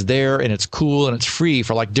because it's there and it's cool and it's free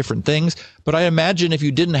for like different things. But I imagine if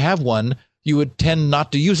you didn't have one, you would tend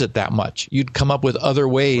not to use it that much. You'd come up with other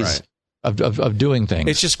ways of doing things.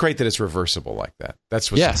 It's just great that it's reversible like that.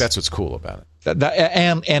 That's what's cool about it.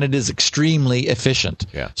 And it is extremely efficient.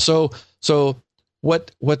 Yeah. So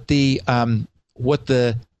what the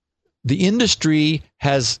industry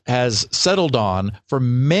has settled on for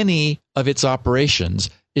many of its operations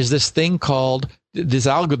is this thing called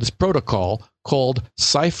this protocol called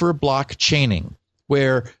cipher block chaining,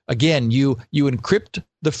 where again you encrypt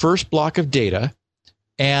the first block of data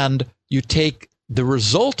and you take the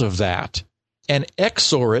result of that and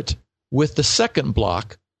XOR it with the second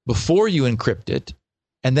block before you encrypt it,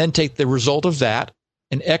 and then take the result of that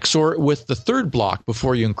and XOR it with the third block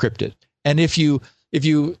before you encrypt it. And if you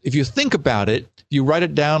think about it, you write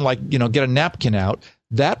it down like, get a napkin out,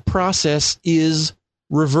 that process is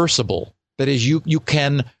reversible. That is, you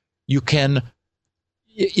can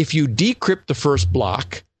if you decrypt the first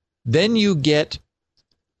block, then you get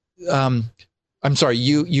it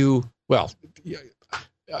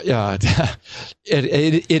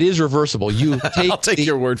is reversible. You take I'll take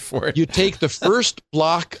your word for it. You take the first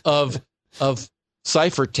block of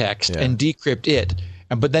ciphertext and decrypt it,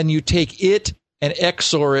 but then you take it and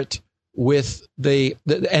XOR it with and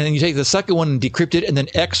then you take the second one and decrypt it and then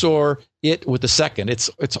XOR it with the second. It's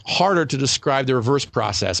harder to describe the reverse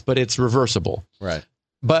process, but it's reversible. Right.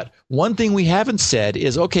 But one thing we haven't said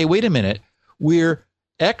is, okay, wait a minute. We're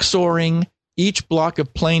XORing each block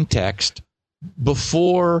of plain text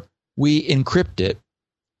before we encrypt it,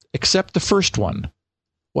 except the first one.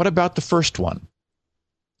 What about the first one?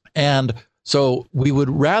 And so we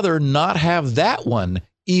would rather not have that one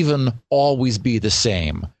even always be the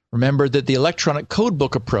same. Remember that the electronic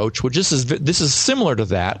codebook approach, which this is similar to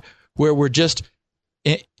that, where we're just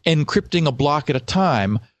encrypting a block at a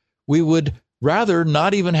time, we would rather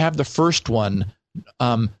not even have the first one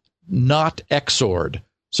not XORed.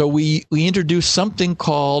 So we introduce something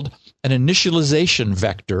called an initialization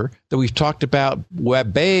vector that we've talked about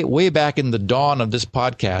way back in the dawn of this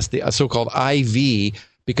podcast, the so-called IV,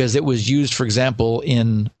 because it was used, for example,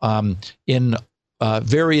 in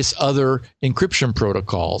various other encryption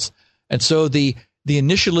protocols. And so the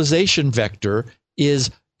initialization vector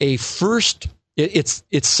is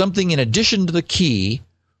it's something in addition to the key,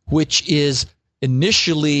 which is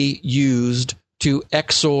initially used to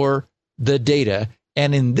XOR the data.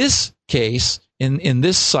 And in this case, in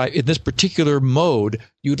this particular mode,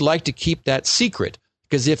 you'd like to keep that secret,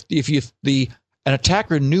 because if an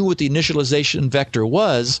attacker knew what the initialization vector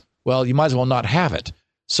was, well, you might as well not have it.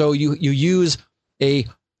 So you use the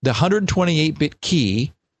 128-bit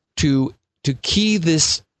key to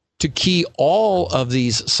key all of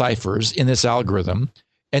these ciphers in this algorithm,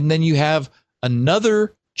 and then you have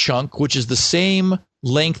another chunk which is the same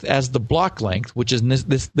length as the block length, which is in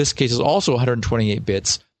this case is also 128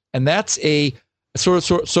 bits, and that's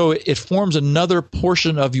so it forms another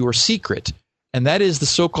portion of your secret, and that is the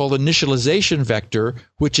so-called initialization vector,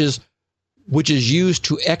 which is used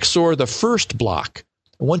to XOR the first block.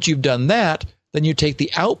 And once you've done that, then you take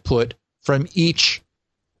the output from each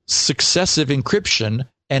successive encryption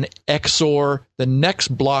and XOR the next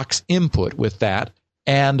block's input with that.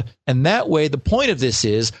 And that way, the point of this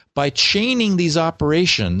is, by chaining these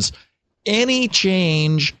operations, any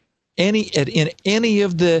change in any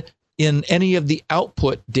of the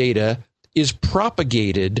output data is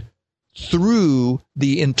propagated through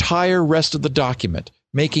the entire rest of the document,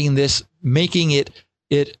 making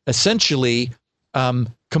it essentially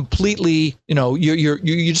completely,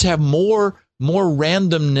 you just have more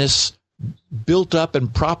randomness built up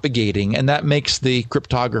and propagating, and that makes the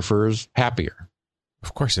cryptographers happier.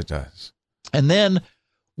 Of course it does. And then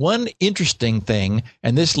one interesting thing,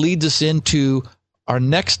 and this leads us into our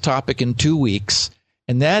next topic in 2 weeks,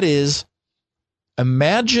 and that is,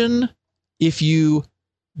 imagine if you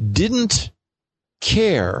didn't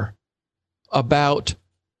care about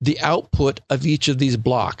the output of each of these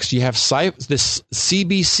blocks. You have this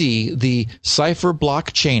CBC, the cipher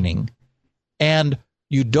block chaining, and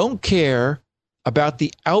you don't care about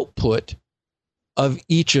the output of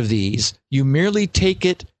each of these. You merely take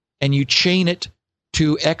it and you chain it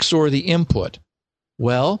to XOR the input.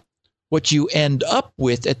 Well, what you end up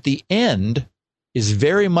with at the end is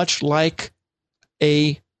very much like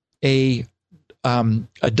a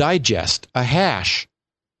digest, a hash,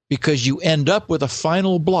 because you end up with a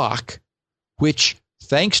final block which,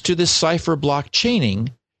 thanks to this cipher block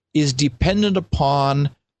chaining, is dependent upon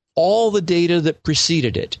all the data that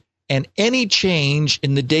preceded it. And any change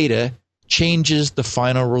in the data changes the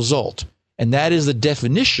final result. And that is the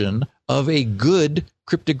definition of a good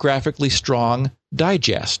cryptographically strong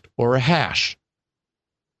digest or a hash.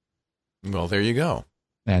 Well, there you go.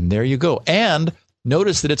 And there you go. And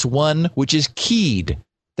notice that it's one which is keyed.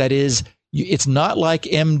 That is, it's not like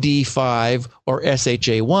MD5 or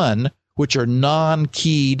SHA1, which are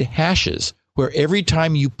non-keyed hashes, where every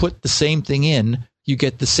time you put the same thing in, you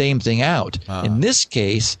get the same thing out. In this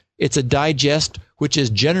case, it's a digest which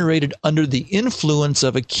is generated under the influence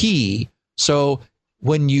of a key. So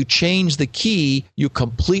when you change the key, you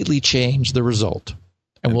completely change the result.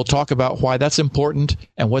 And we'll talk about why that's important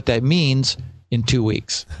and what that means in 2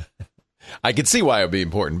 weeks. I can see why it would be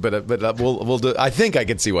important, but we'll do. I think I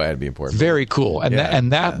can see why it'd be important. Very cool,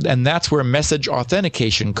 and that's where message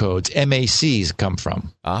authentication codes (MACs) come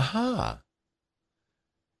from. Aha.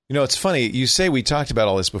 You know, it's funny. You say we talked about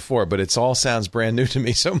all this before, but it all sounds brand new to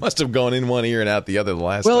me. So it must have gone in one ear and out the other the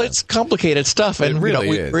last time. Well, it's complicated stuff, and really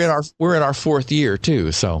is. We're in our fourth year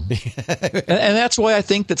too. So, and that's why I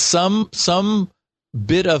think that some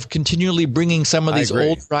bit of continually bringing some of these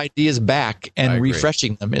older ideas back and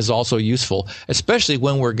refreshing them is also useful, especially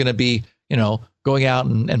when we're going to be, going out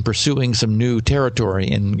and pursuing some new territory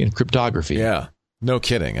in cryptography. Yeah, no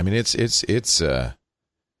kidding. I mean, it's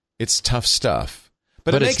tough stuff.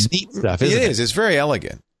 But it's neat stuff, isn't it? It is. It's very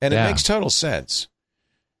elegant, and it makes total sense.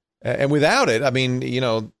 And without it, I mean,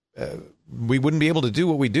 we wouldn't be able to do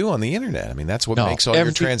what we do on the internet. I mean, that's what makes all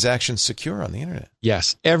your transactions secure on the internet.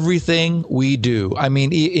 Yes, everything we do. I mean,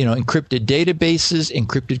 encrypted databases,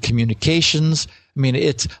 encrypted communications. I mean,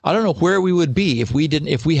 I don't know where we would be if we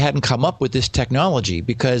hadn't come up with this technology,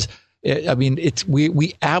 because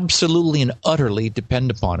we absolutely and utterly depend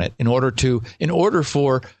upon it in order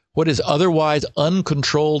for what is otherwise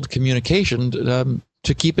uncontrolled communication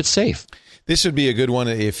to keep it safe. This would be a good one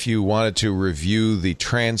if you wanted to review the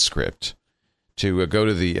transcript, to go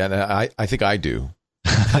to and I think I do,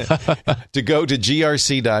 to go to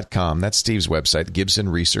grc.com. That's Steve's website, Gibson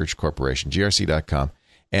Research Corporation, grc.com.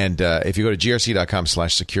 And if you go to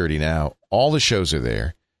grc.com/security now, all the shows are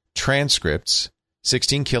there. Transcripts,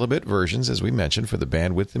 16 kilobit versions, as we mentioned, for the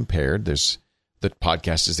bandwidth impaired. The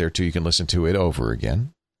podcast is there, too. You can listen to it over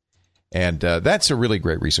again. And that's a really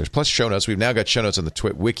great resource. Plus show notes. We've now got show notes on the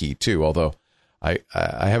Twit Wiki too. Although I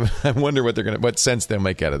wonder what sense they'll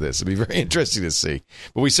make out of this. It'll be very interesting to see.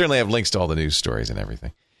 But we certainly have links to all the news stories and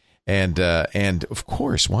everything. And of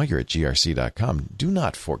course, while you're at grc.com, do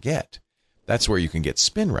not forget, that's where you can get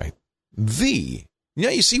SpinRite.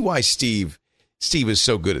 You see why Steve is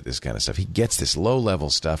so good at this kind of stuff. He gets this low level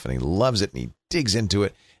stuff and he loves it and he digs into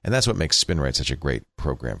it. And that's what makes SpinRite such a great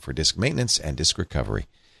program for disk maintenance and disk recovery.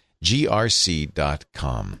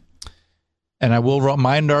 grc.com. And I will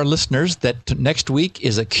remind our listeners that next week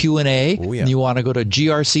is a Q&A. Oh, yeah. And you want to go to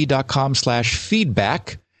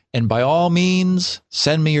grc.com/feedback. And by all means,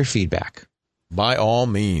 send me your feedback. By all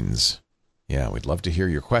means. Yeah, we'd love to hear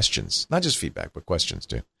your questions. Not just feedback, but questions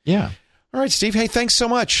too. Yeah. All right, Steve. Hey, thanks so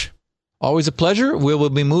much. Always a pleasure. We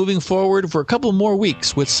will be moving forward for a couple more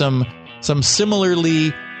weeks with some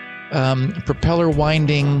similarly propeller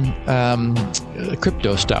winding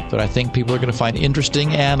crypto stuff that I think people are going to find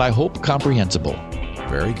interesting and I hope comprehensible.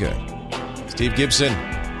 Very good. Steve Gibson,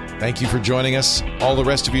 thank you for joining us. All the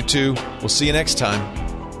rest of you too. We'll see you next time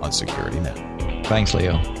on Security Now. Thanks,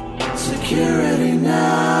 Leo. Security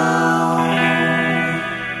Now.